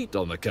a seat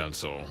on the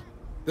council.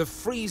 The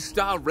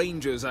Freestar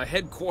Rangers are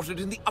headquartered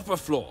in the upper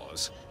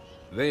floors.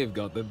 They've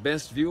got the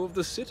best view of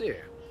the city.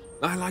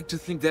 I like to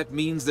think that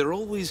means they're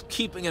always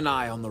keeping an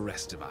eye on the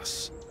rest of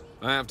us.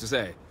 I have to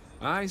say,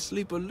 I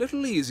sleep a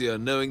little easier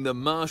knowing the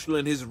Marshal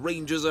and his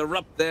Rangers are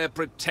up there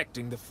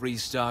protecting the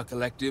Freestar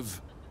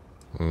Collective.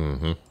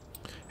 Mm-hmm.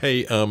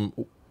 Hey,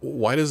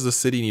 why does the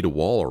city need a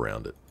wall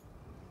around it?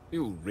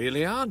 You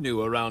really are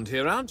new around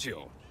here, aren't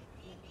you?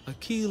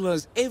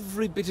 Akila's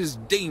every bit as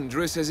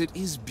dangerous as it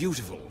is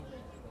beautiful.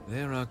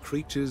 There are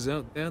creatures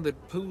out there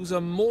that pose a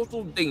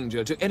mortal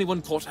danger to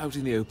anyone caught out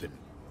in the open.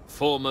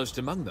 Foremost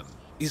among them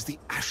is the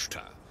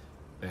Ashtar.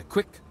 They're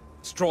quick,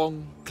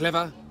 strong,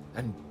 clever,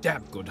 and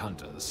damn good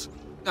hunters.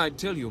 I'd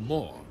tell you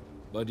more,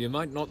 but you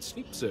might not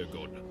sleep so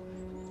good.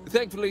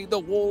 Thankfully, the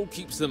wall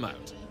keeps them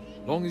out.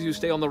 As long as you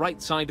stay on the right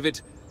side of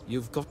it,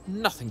 you've got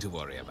nothing to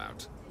worry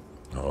about.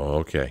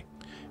 Okay.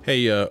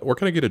 Hey, where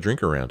can I get a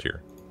drink around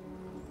here?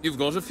 You've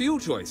got a few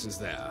choices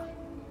there.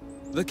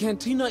 The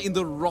cantina in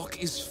The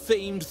Rock is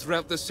famed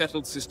throughout the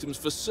settled systems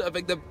for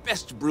serving the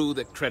best brew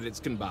that credits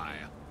can buy.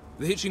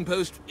 The hitching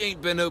post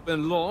ain't been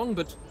open long,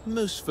 but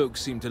most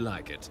folks seem to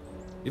like it.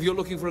 If you're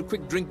looking for a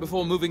quick drink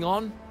before moving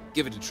on,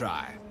 give it a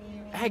try.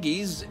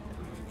 Aggie's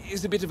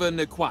is a bit of an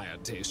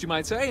acquired taste, you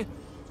might say.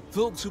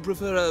 Folks who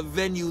prefer a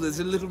venue that's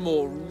a little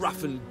more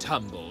rough and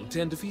tumble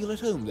tend to feel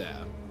at home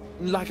there.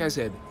 Like I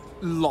said,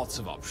 lots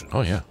of options.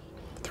 Oh yeah,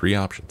 3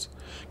 options.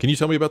 Can you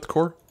tell me about the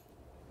core?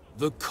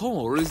 The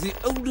core is the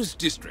oldest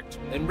district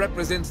and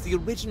represents the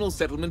original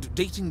settlement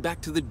dating back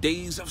to the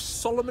days of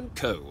Solomon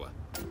Coe.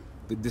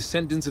 The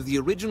descendants of the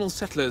original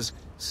settlers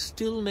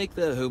still make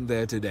their home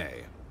there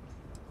today.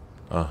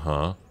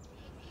 Uh-huh.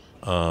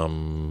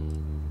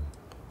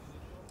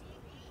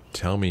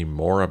 Tell me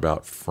more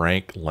about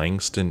Frank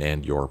Langston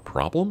and your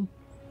problem?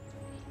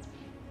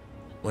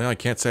 Well, I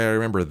can't say I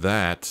remember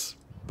that,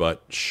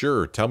 but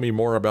sure, tell me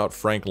more about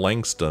Frank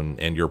Langston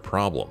and your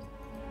problem.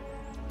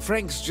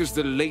 Frank's just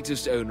the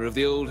latest owner of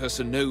the old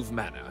Hassanove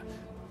Manor,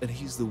 and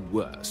he's the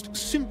worst,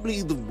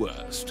 simply the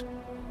worst.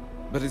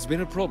 But it's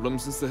been a problem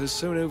since the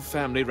Hassanove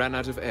family ran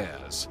out of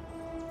heirs.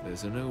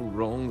 There's an old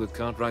wrong the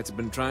Cartwrights have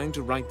been trying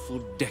to right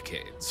for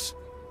decades.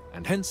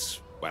 And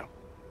hence, well,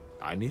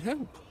 I need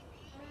help.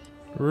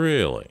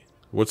 Really?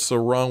 What's so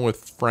wrong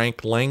with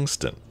Frank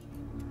Langston?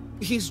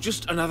 He's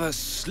just another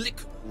slick,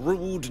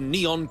 rude,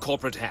 neon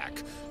corporate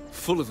hack,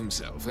 full of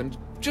himself and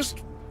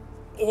just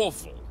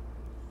awful.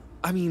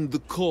 I mean, the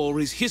core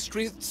is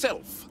history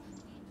itself.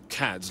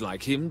 Cads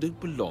like him don't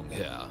belong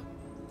here.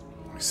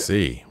 I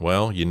see.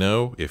 Well, you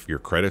know, if your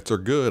credits are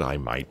good, I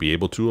might be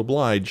able to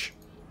oblige.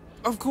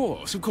 Of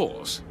course, of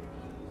course.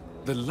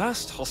 The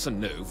last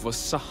Hassanove was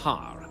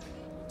Sahar.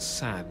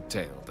 Sad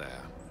tale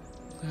there.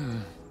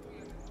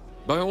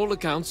 By all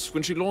accounts,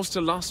 when she lost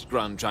her last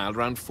grandchild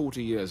around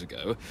 40 years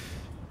ago,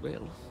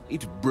 well,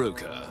 it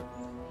broke her.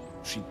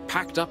 She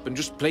packed up and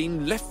just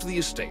plain left the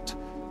estate.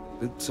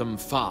 Built some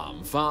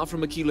farm far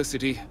from Akila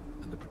City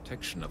and the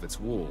protection of its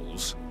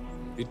walls.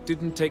 It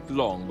didn't take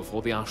long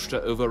before the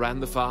Ashtar overran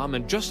the farm,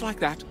 and just like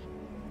that,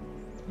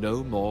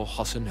 no more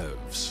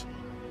Hassanoves.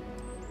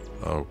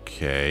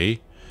 Okay.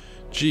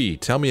 Gee,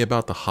 tell me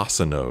about the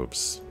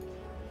Hassanoves.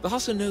 The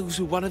Hassanoves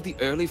were one of the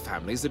early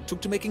families that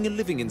took to making a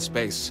living in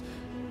space.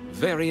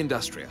 Very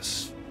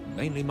industrious,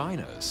 mainly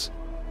miners.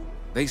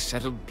 They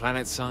settled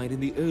planetside in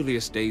the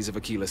earliest days of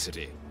Akila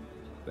City.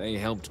 They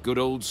helped good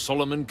old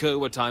Solomon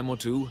Co. a time or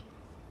two,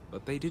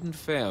 but they didn't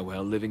fare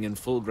well living in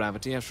full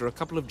gravity after a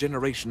couple of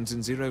generations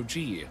in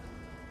zero-G.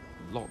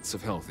 Lots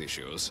of health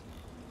issues.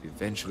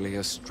 Eventually,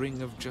 a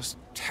string of just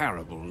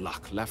terrible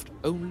luck left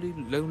only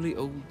lonely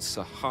old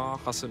Sahar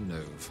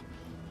Hassanov.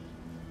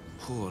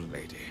 Poor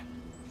lady.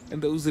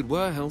 And those that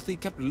were healthy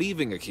kept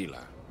leaving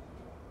Akila.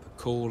 The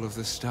call of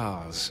the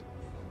stars.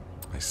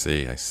 I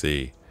see, I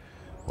see.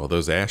 Well,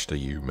 those Ashta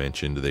you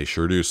mentioned, they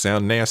sure do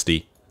sound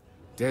nasty.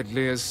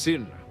 Deadly as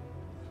sin.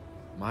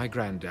 My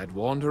granddad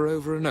warned her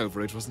over and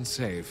over it wasn't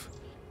safe.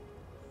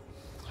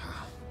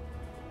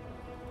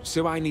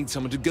 So I need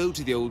someone to go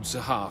to the old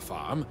Sahar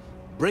farm,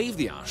 brave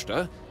the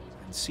Ashta,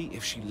 and see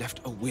if she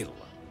left a will.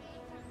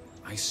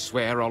 I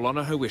swear I'll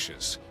honor her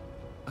wishes.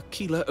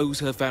 Akila owes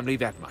her family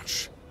that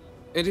much.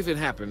 And if it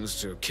happens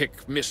to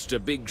kick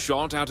Mr. Big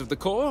Shot out of the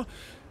Corps,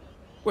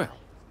 well,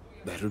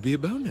 that'll be a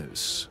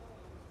bonus.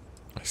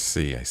 I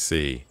see, I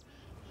see.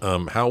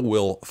 How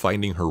will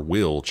finding her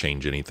will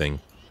change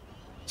anything?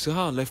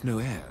 Sahar left no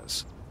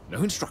heirs,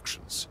 no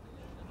instructions.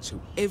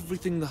 So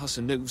everything the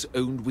Hassanovs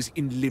owned was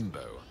in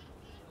limbo.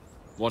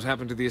 What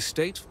happened to the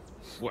estate?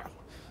 Well,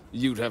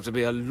 you'd have to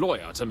be a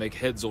lawyer to make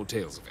heads or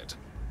tails of it.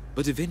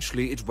 But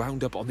eventually it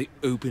wound up on the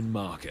open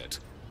market,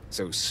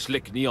 so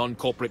slick neon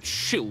corporate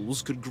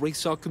shills could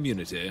grace our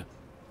community.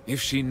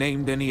 If she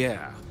named any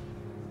heir,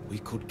 we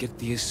could get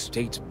the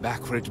estate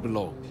back where it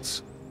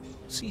belongs.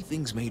 See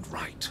things made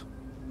right.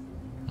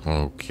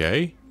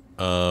 Okay.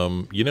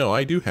 You know,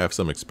 I do have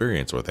some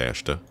experience with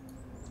Ashta.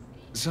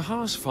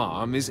 Sahar's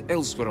farm is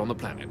elsewhere on the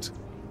planet.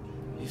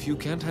 If you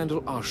can't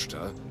handle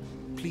Ashta,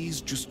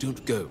 please just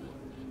don't go.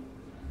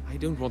 I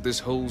don't want this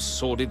whole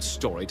sordid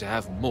story to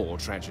have more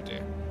tragedy.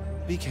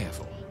 Be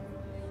careful,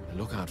 and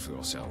look out for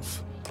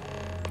yourself.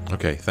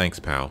 Okay, thanks,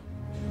 pal.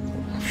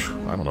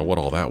 I don't know what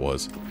all that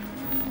was.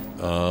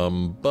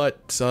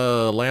 But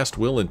Last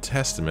Will and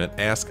Testament,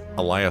 ask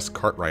Elias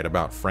Cartwright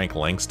about Frank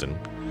Langston.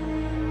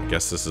 I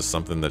guess this is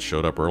something that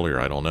showed up earlier,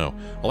 I don't know.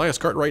 Elias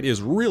Cartwright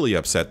is really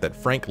upset that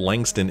Frank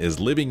Langston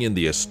is living in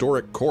the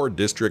historic core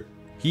district.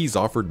 He's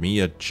offered me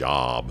a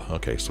job.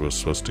 Okay, so we're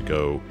supposed to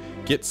go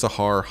get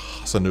Sahar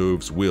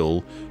Hassanov's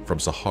will from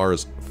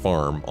Sahar's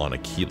farm on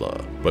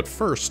Akila. But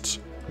first,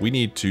 we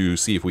need to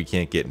see if we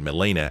can't get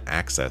Milena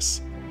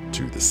access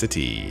to the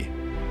city.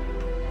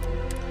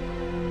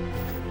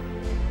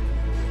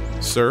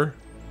 Sir,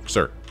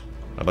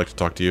 I'd like to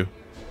talk to you.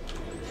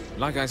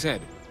 Like I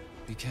said,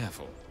 be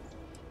careful.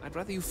 I'd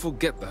rather you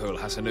forget the whole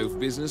Hassanov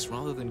business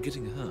rather than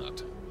getting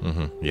hurt.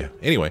 Yeah.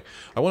 Anyway,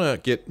 I want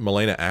to get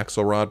Milena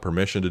Axelrod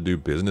permission to do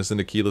business in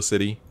Akila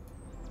City.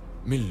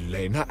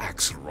 Milena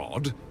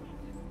Axelrod?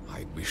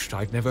 I wished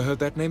I'd never heard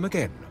that name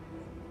again.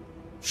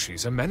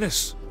 She's a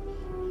menace.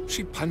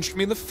 She punched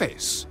me in the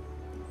face.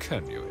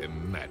 Can you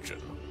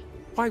imagine?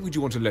 Why would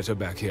you want to let her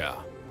back here?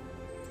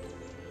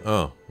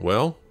 Oh,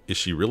 well, is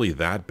she really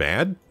that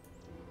bad?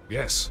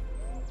 Yes.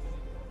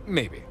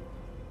 Maybe.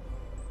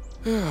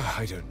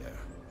 I don't know.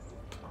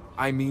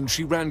 I mean,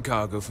 she ran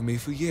cargo for me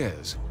for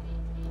years.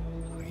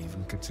 I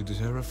even considered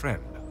her a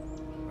friend.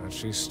 But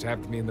she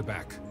stabbed me in the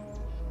back.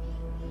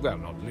 Well,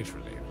 not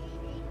literally.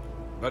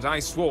 But I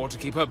swore to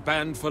keep her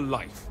banned for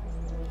life.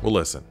 Well,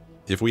 listen.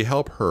 If we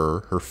help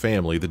her, her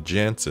family, the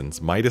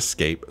Jansens, might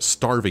escape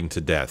starving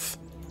to death.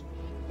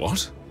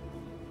 What?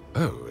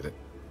 Oh,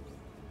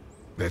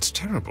 that's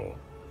terrible.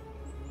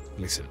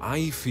 Listen,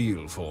 I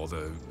feel for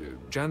the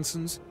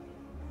Jansens.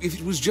 If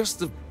it was just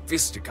the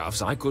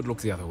fisticuffs, I could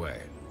look the other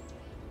way.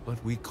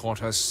 But we caught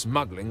her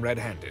smuggling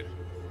red-handed.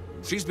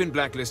 She's been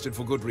blacklisted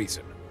for good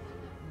reason.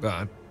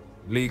 But,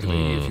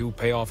 legally, if you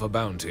pay off a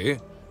bounty,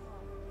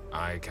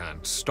 I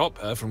can't stop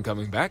her from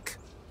coming back.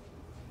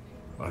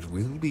 But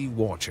we'll be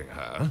watching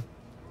her.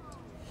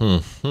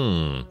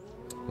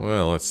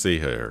 Well, let's see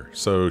here.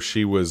 So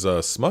she was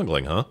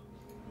smuggling, huh?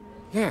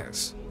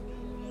 Yes.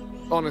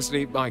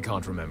 Honestly, I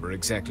can't remember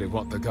exactly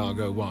what the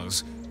cargo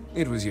was.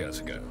 It was years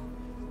ago.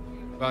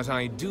 But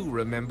I do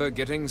remember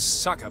getting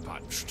sucker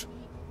punched.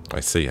 I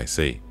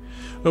see.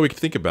 Well, we could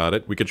think about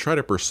it. We could try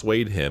to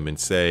persuade him and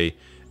say,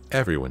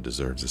 everyone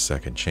deserves a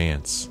second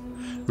chance.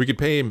 We could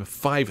pay him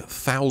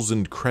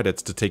 5,000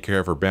 credits to take care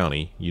of her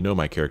bounty. You know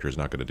my character's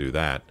not going to do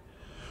that.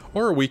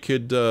 Or we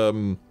could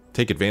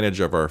take advantage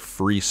of our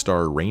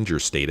free-star ranger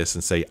status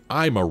and say,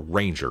 I'm a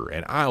ranger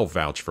and I'll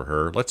vouch for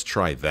her. Let's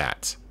try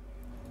that.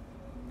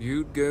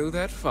 You'd go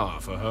that far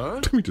for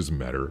her? It doesn't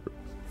matter.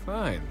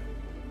 Fine.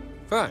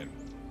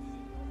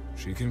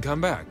 She can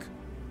come back.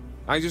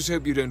 I just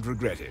hope you don't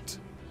regret it.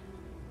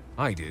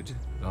 I did,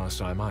 last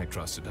time I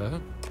trusted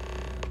her.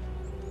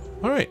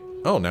 Alright.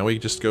 Oh, now we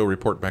just go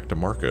report back to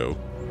Marco.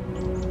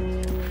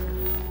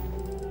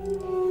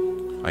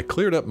 I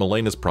cleared up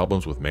Milena's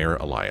problems with Mayor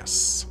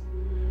Elias.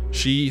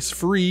 She's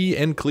free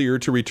and clear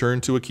to return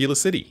to Akila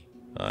City.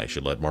 I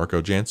should let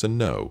Marco Jansen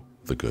know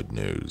the good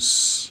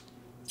news.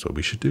 That's what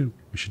we should do.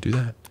 We should do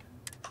that.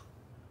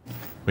 Can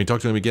we talk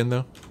to him again,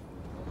 though?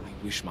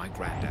 I wish my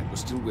granddad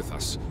was still with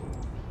us.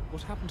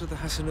 What happened to the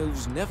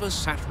Hassanovs never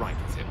sat right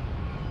with him.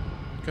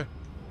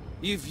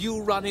 If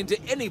you run into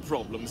any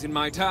problems in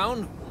my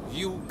town,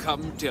 you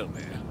come tell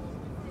me.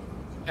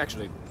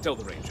 Actually, tell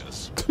the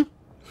Rangers.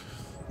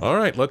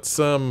 Alright, let's,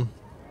 try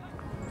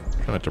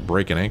not to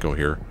break an ankle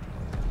here.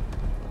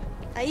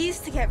 I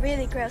used to get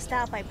really grossed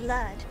out by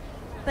blood,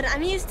 but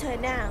I'm used to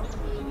it now.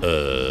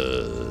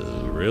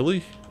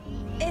 Really?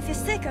 If you're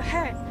sick or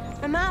hurt,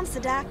 my mom's the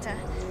doctor.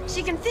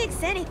 She can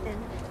fix anything,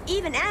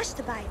 even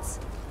ashta bites.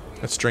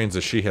 That's strange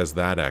that she has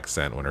that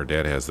accent when her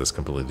dad has this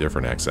completely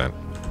different accent.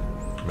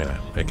 I mean,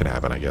 it can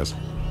happen, I guess.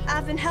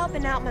 I've been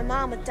helping out my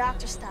mom with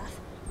doctor stuff.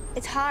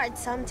 It's hard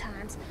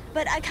sometimes,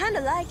 but I kind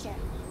of like it.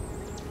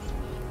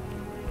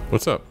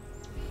 What's up?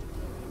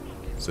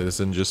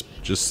 Citizen, just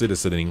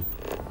citizening.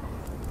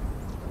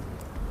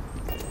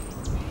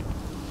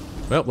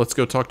 Well, let's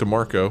go talk to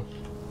Marco.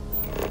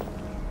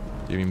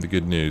 Give him the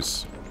good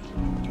news.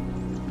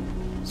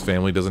 His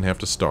family doesn't have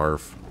to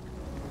starve.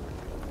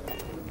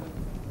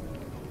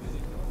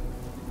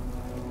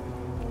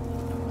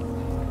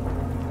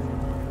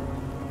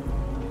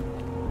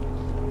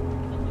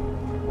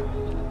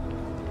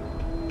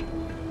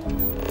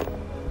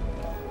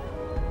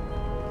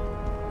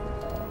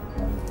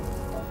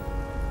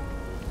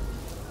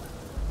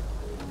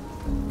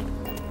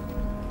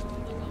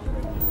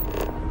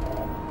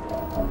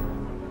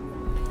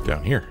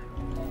 Down here.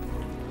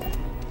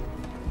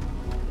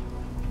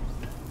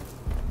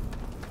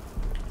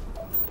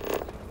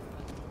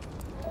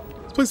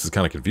 This place is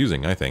kind of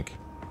confusing, I think.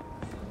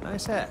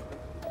 Nice hat.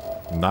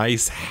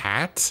 Nice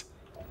hat?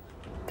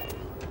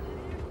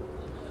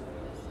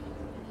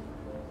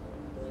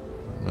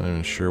 I'm not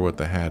even sure what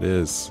the hat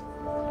is.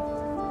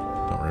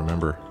 Don't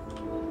remember.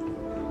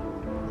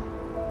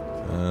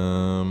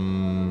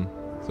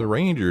 The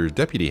Ranger's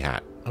deputy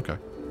hat. Okay.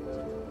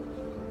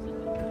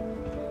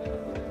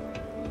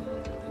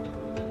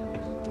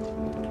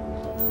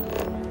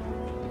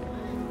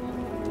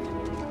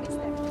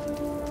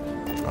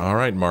 All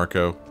right,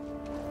 Marco.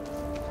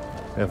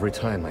 Every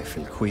time I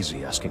feel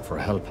queasy asking for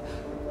help,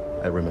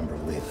 I remember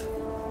Liv.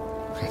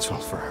 It's all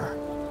for her.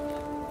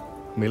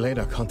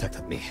 Milena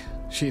contacted me.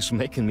 She's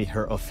making me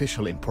her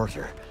official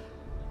importer.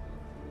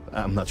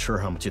 I'm not sure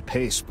how much it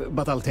pays,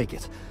 but I'll take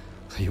it.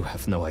 You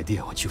have no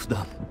idea what you've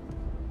done.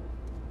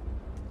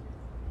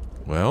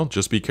 Well,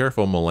 just be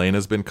careful.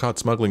 Milena's been caught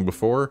smuggling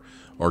before.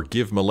 Or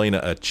give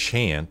Milena a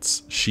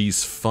chance.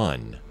 She's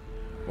fun.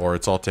 Or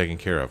it's all taken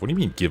care of. What do you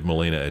mean, give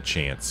Milena a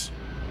chance?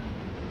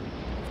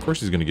 Of course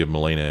he's going to give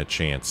Milena a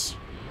chance.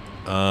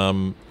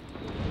 I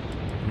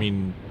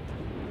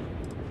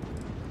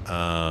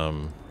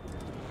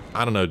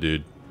don't know,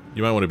 dude.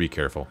 You might want to be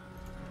careful.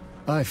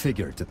 I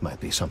figured it might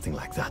be something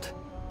like that.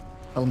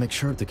 I'll make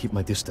sure to keep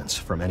my distance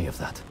from any of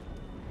that.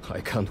 I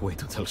can't wait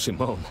to tell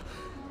Simone.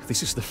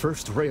 This is the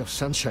first ray of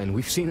sunshine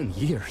we've seen in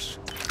years.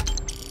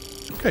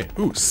 Okay.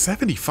 Ooh,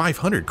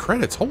 7,500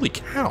 credits. Holy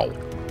cow.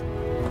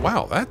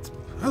 Wow, that's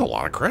a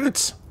lot of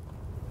credits.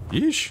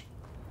 Yeesh.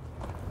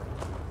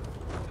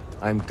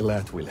 I'm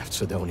glad we left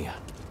Sidonia.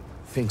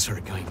 Things are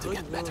going to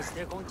get better.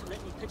 They're going to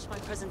let me pitch my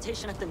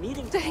presentation at the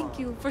meeting. Thank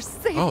you for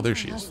saving Oh, there my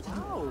she is.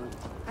 husband. Oh,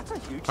 that's a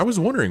huge. I was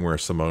wondering where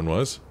Simone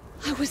was.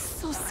 I was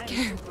so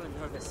scared. super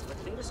nervous, but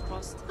fingers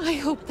crossed. I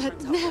hope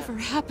that never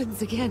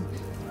happens again.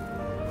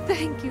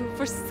 Thank you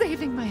for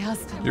saving my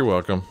husband. You're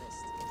welcome.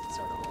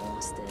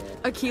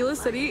 Akila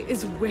City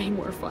is way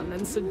more fun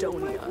than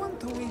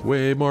Sidonia.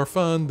 Way more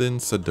fun than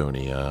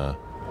Sidonia.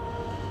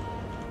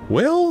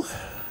 Well,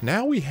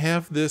 now we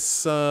have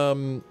this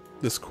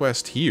this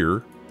quest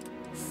here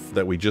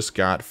that we just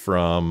got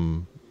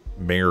from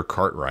Mayor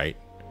Cartwright.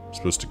 We're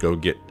supposed to go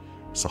get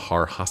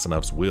Sahar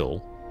Hassanov's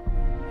will.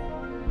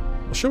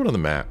 I'll show it on the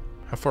map.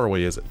 How far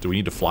away is it? Do we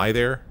need to fly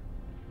there?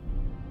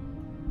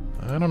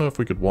 I don't know if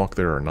we could walk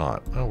there or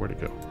not. Oh, where'd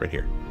it go? Right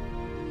here.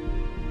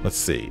 Let's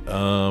see.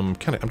 I'm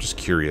just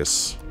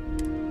curious.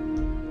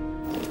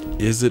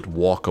 Is it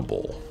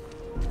walkable?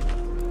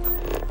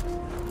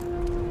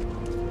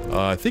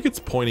 I think it's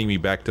pointing me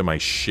back to my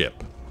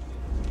ship.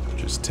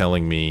 Just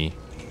telling me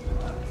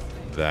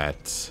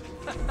that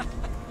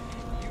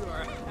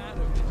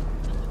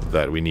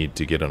we need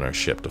to get on our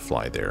ship to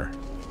fly there.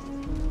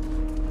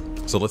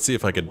 So let's see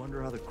if I could. I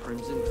wonder how the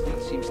Crimson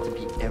Fleet seems to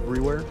be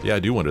everywhere. Yeah, I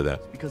do wonder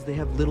that. Because they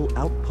have little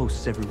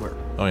outposts everywhere.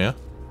 Oh yeah?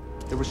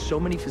 There were so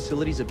many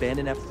facilities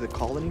abandoned after the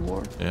Colony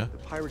War. Yeah. The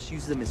pirates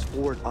used them as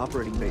forward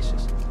operating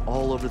bases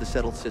all over the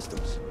settled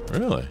systems.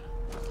 Really?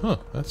 Huh,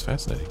 that's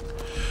fascinating.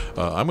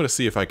 I'm going to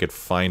see if I could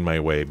find my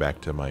way back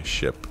to my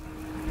ship.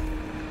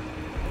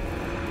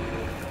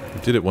 I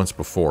did it once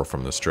before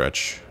from the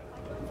stretch.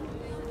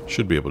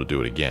 Should be able to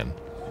do it again.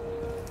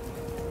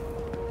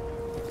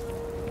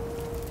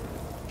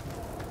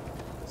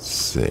 Let's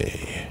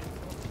see.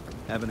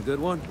 Having a good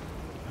one?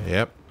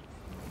 Yep.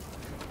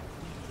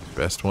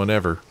 Best one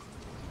ever.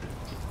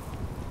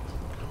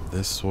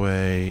 This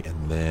way,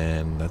 and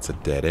then that's a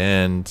dead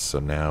end. So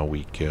now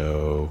we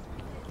go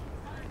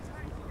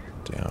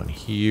down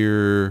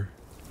here,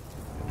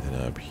 and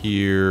then up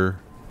here,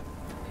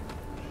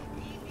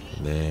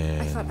 and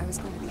then I thought I was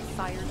going to be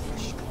fired for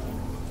sure.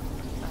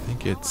 I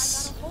think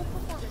it's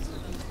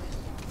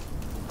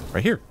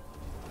Right here.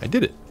 I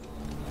did it.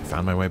 I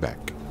found my way back.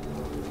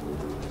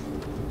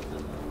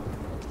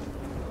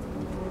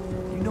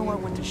 You know I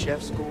went to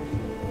chef school?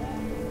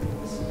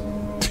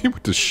 He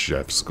went to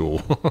chef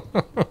school.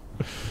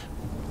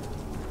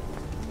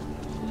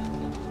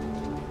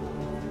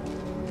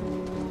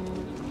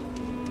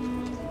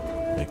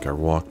 Make our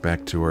walk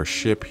back to our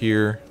ship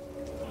here.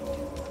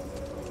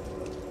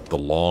 The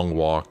long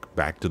walk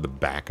back to the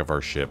back of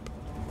our ship.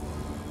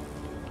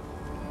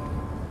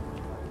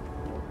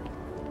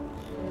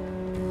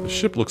 The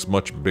ship looks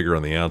much bigger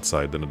on the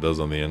outside than it does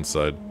on the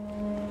inside.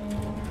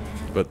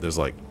 But there's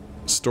like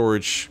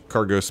storage,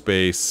 cargo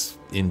space,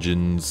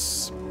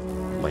 engines,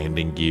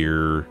 landing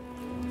gear,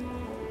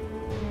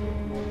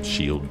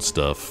 shield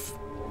stuff.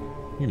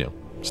 You know,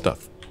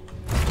 stuff.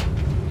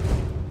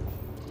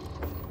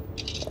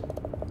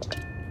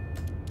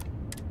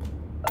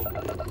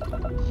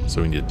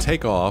 So we need to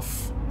take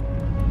off.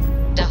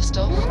 Dust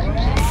off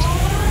complete.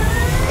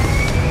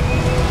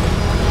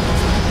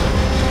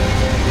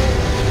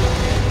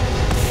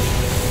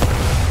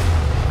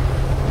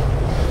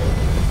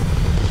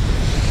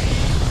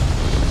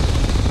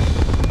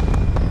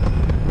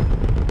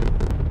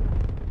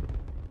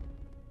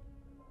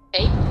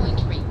 Aim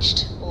point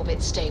reached.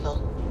 Orbit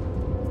stable.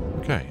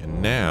 Okay, and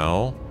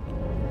now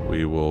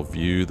we will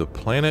view the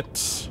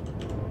planet.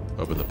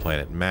 Open the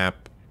planet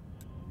map.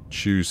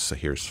 Choose,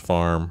 here's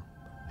farm,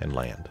 and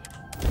land.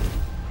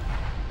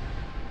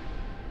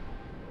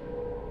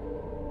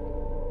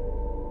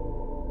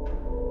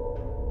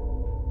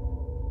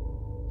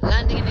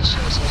 Landing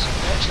initiated.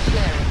 Roger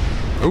flaring.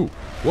 Oh,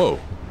 whoa.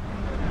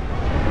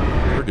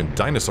 Friggin'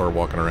 dinosaur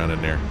walking around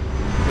in there.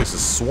 This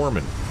is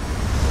swarming.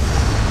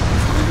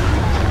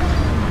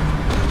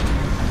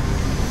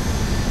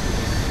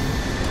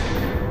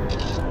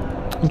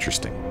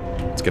 Interesting.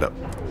 Let's get up.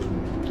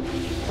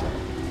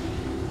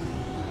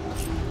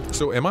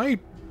 So am I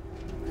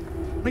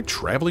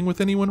traveling with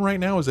anyone right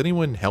now? Is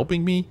anyone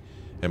helping me?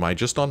 Am I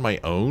just on my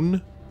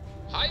own?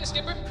 Hiya,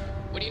 Skipper.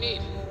 What do you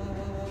need?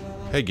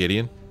 Hey,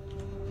 Gideon.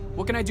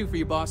 What can I do for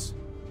you, boss?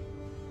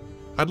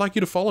 I'd like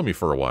you to follow me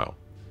for a while.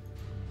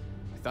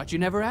 I thought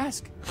you'd never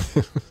ask.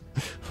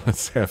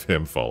 Let's have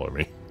him follow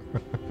me.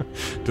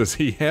 Does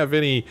he have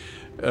any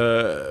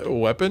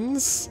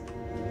weapons?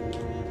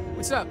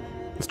 What's up?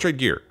 Let's trade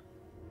gear.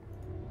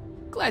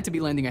 Glad to be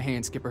lending a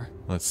hand, Skipper.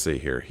 Let's see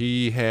here.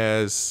 He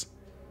has...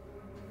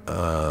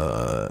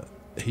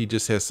 he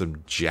just has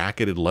some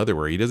jacketed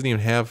leatherware. He doesn't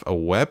even have a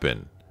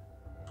weapon.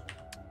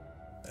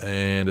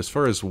 And as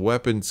far as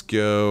weapons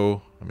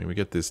go, I mean, we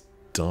get this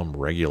dumb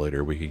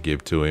regulator we could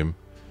give to him.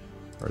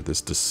 Or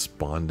this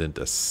despondent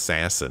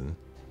assassin.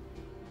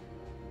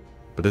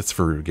 But it's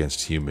for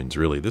against humans,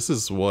 really. This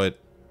is what...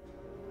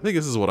 I think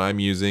this is what I'm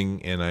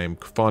using, and I'm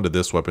fond of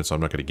this weapon, so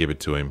I'm not going to give it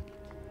to him.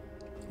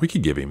 We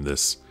could give him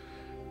this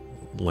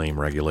lame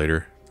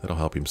regulator. That'll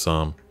help him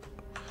some.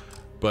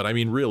 But, I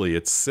mean, really,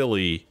 it's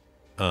silly.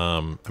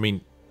 I mean,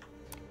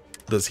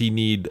 does he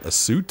need a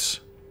suit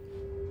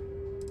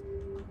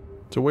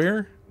to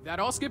wear? That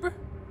all, Skipper?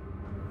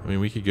 I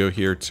mean, we could go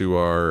here to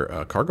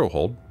our cargo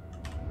hold.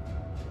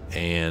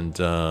 And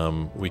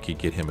we could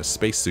get him a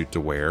spacesuit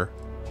to wear.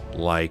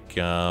 Like,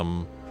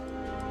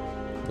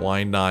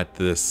 why not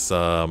this,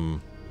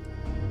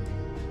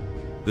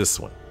 this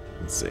one?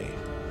 Let's see.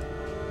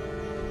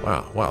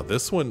 Wow,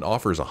 this one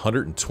offers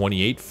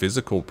 128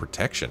 physical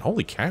protection.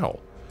 Holy cow.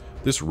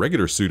 This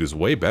regular suit is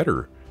way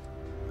better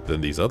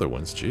than these other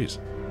ones. Jeez.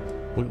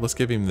 Well, let's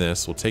give him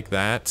this. We'll take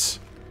that.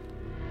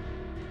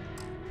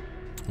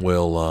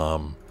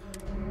 We'll,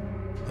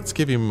 let's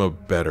give him a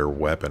better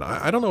weapon.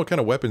 I don't know what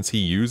kind of weapons he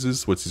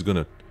uses, what he's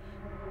gonna...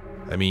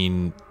 I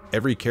mean,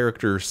 every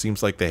character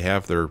seems like they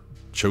have their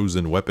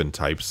chosen weapon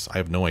types. I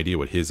have no idea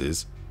what his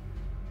is.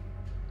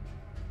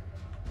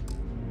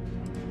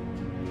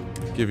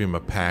 Give him a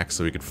pack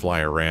so he could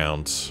fly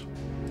around.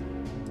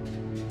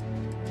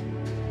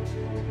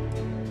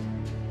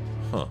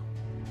 Huh.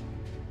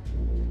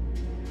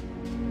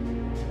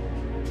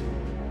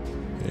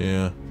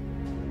 Yeah.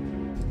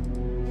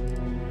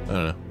 I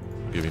don't know.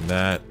 Give him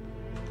that.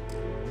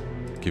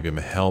 Give him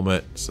a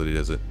helmet so that he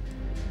doesn't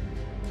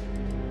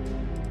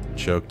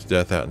choke to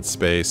death out in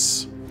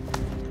space.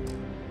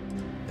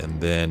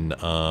 And then,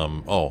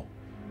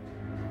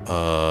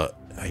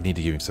 I need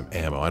to give him some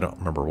ammo. I don't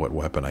remember what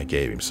weapon I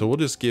gave him. So we'll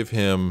just give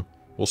him...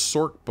 We'll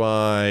sort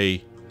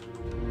by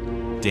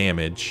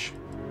damage.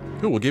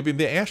 Ooh, we'll give him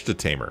the Ashta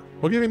Tamer.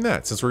 We'll give him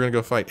that, since we're going to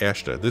go fight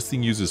Ashta. This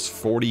thing uses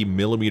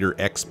 40mm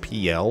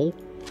XPL.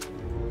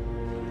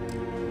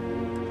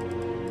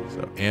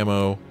 So,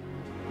 ammo.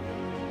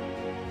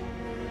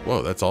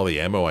 Whoa, that's all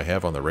the ammo I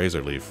have on the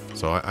Razor Leaf.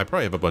 So I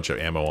probably have a bunch of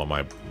ammo on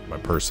my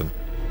person.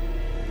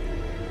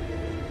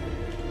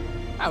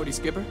 Howdy,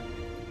 Skipper.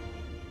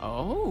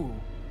 Oh...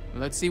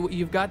 Let's see what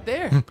you've got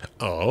there.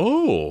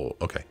 Oh,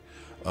 okay.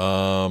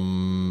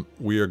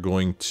 We are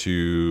going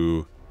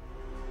to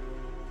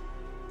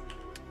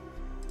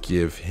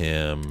give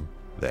him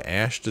the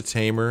Ashta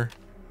Tamer.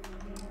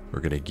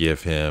 We're going to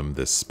give him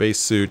this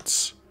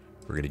spacesuit.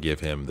 We're going to give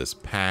him this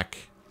pack.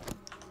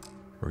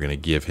 We're going to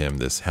give him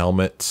this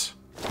helmet.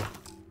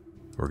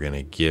 We're going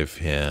to give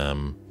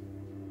him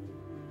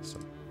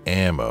some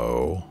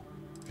ammo,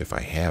 if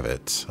I have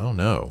it. Oh,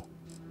 no.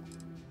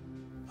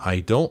 I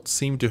don't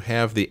seem to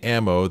have the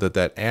ammo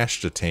that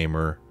Ashta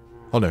tamer...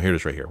 Oh, no, here it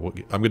is right here.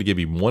 I'm going to give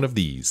him one of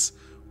these.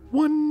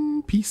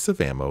 One piece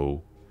of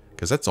ammo,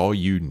 because that's all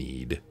you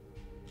need.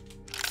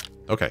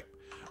 Okay.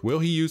 Will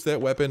he use that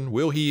weapon?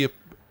 Will he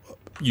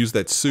use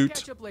that suit?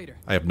 Catch up later.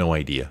 I have no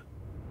idea.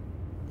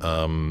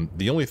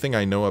 The only thing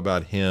I know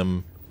about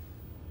him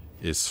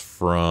is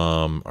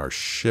from our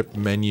ship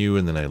menu,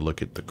 and then I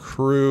look at the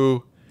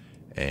crew,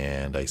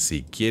 and I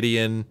see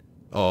Gideon.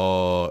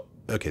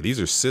 Okay, these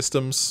are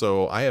systems,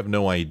 so I have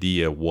no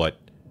idea what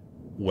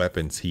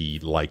weapons he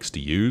likes to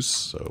use,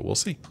 so we'll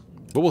see.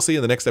 But we'll see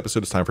in the next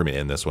episode. It's time for me to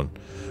end this one.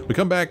 We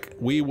come back,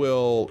 we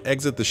will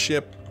exit the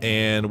ship,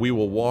 and we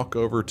will walk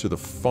over to the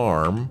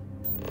farm.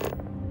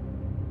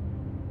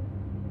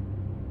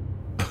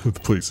 The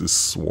place is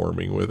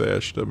swarming with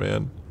Ashta,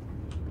 man.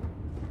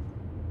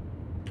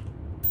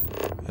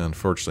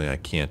 Unfortunately, I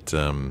can't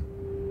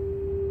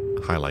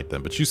highlight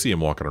them, but you see him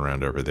walking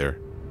around over there.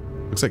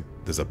 Looks like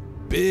there's a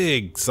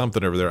big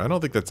something over there. I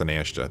don't think that's an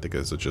Ashta. I think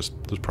those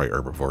probably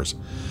herbivores.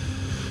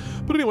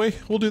 But anyway,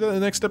 we'll do that in the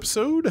next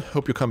episode.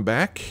 Hope you'll come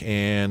back,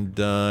 and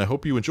I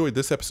hope you enjoyed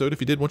this episode. If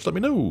you did, why don't you let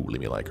me know?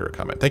 Leave me a like or a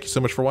comment. Thank you so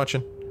much for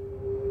watching.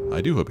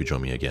 I do hope you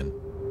join me again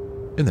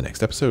in the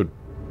next episode.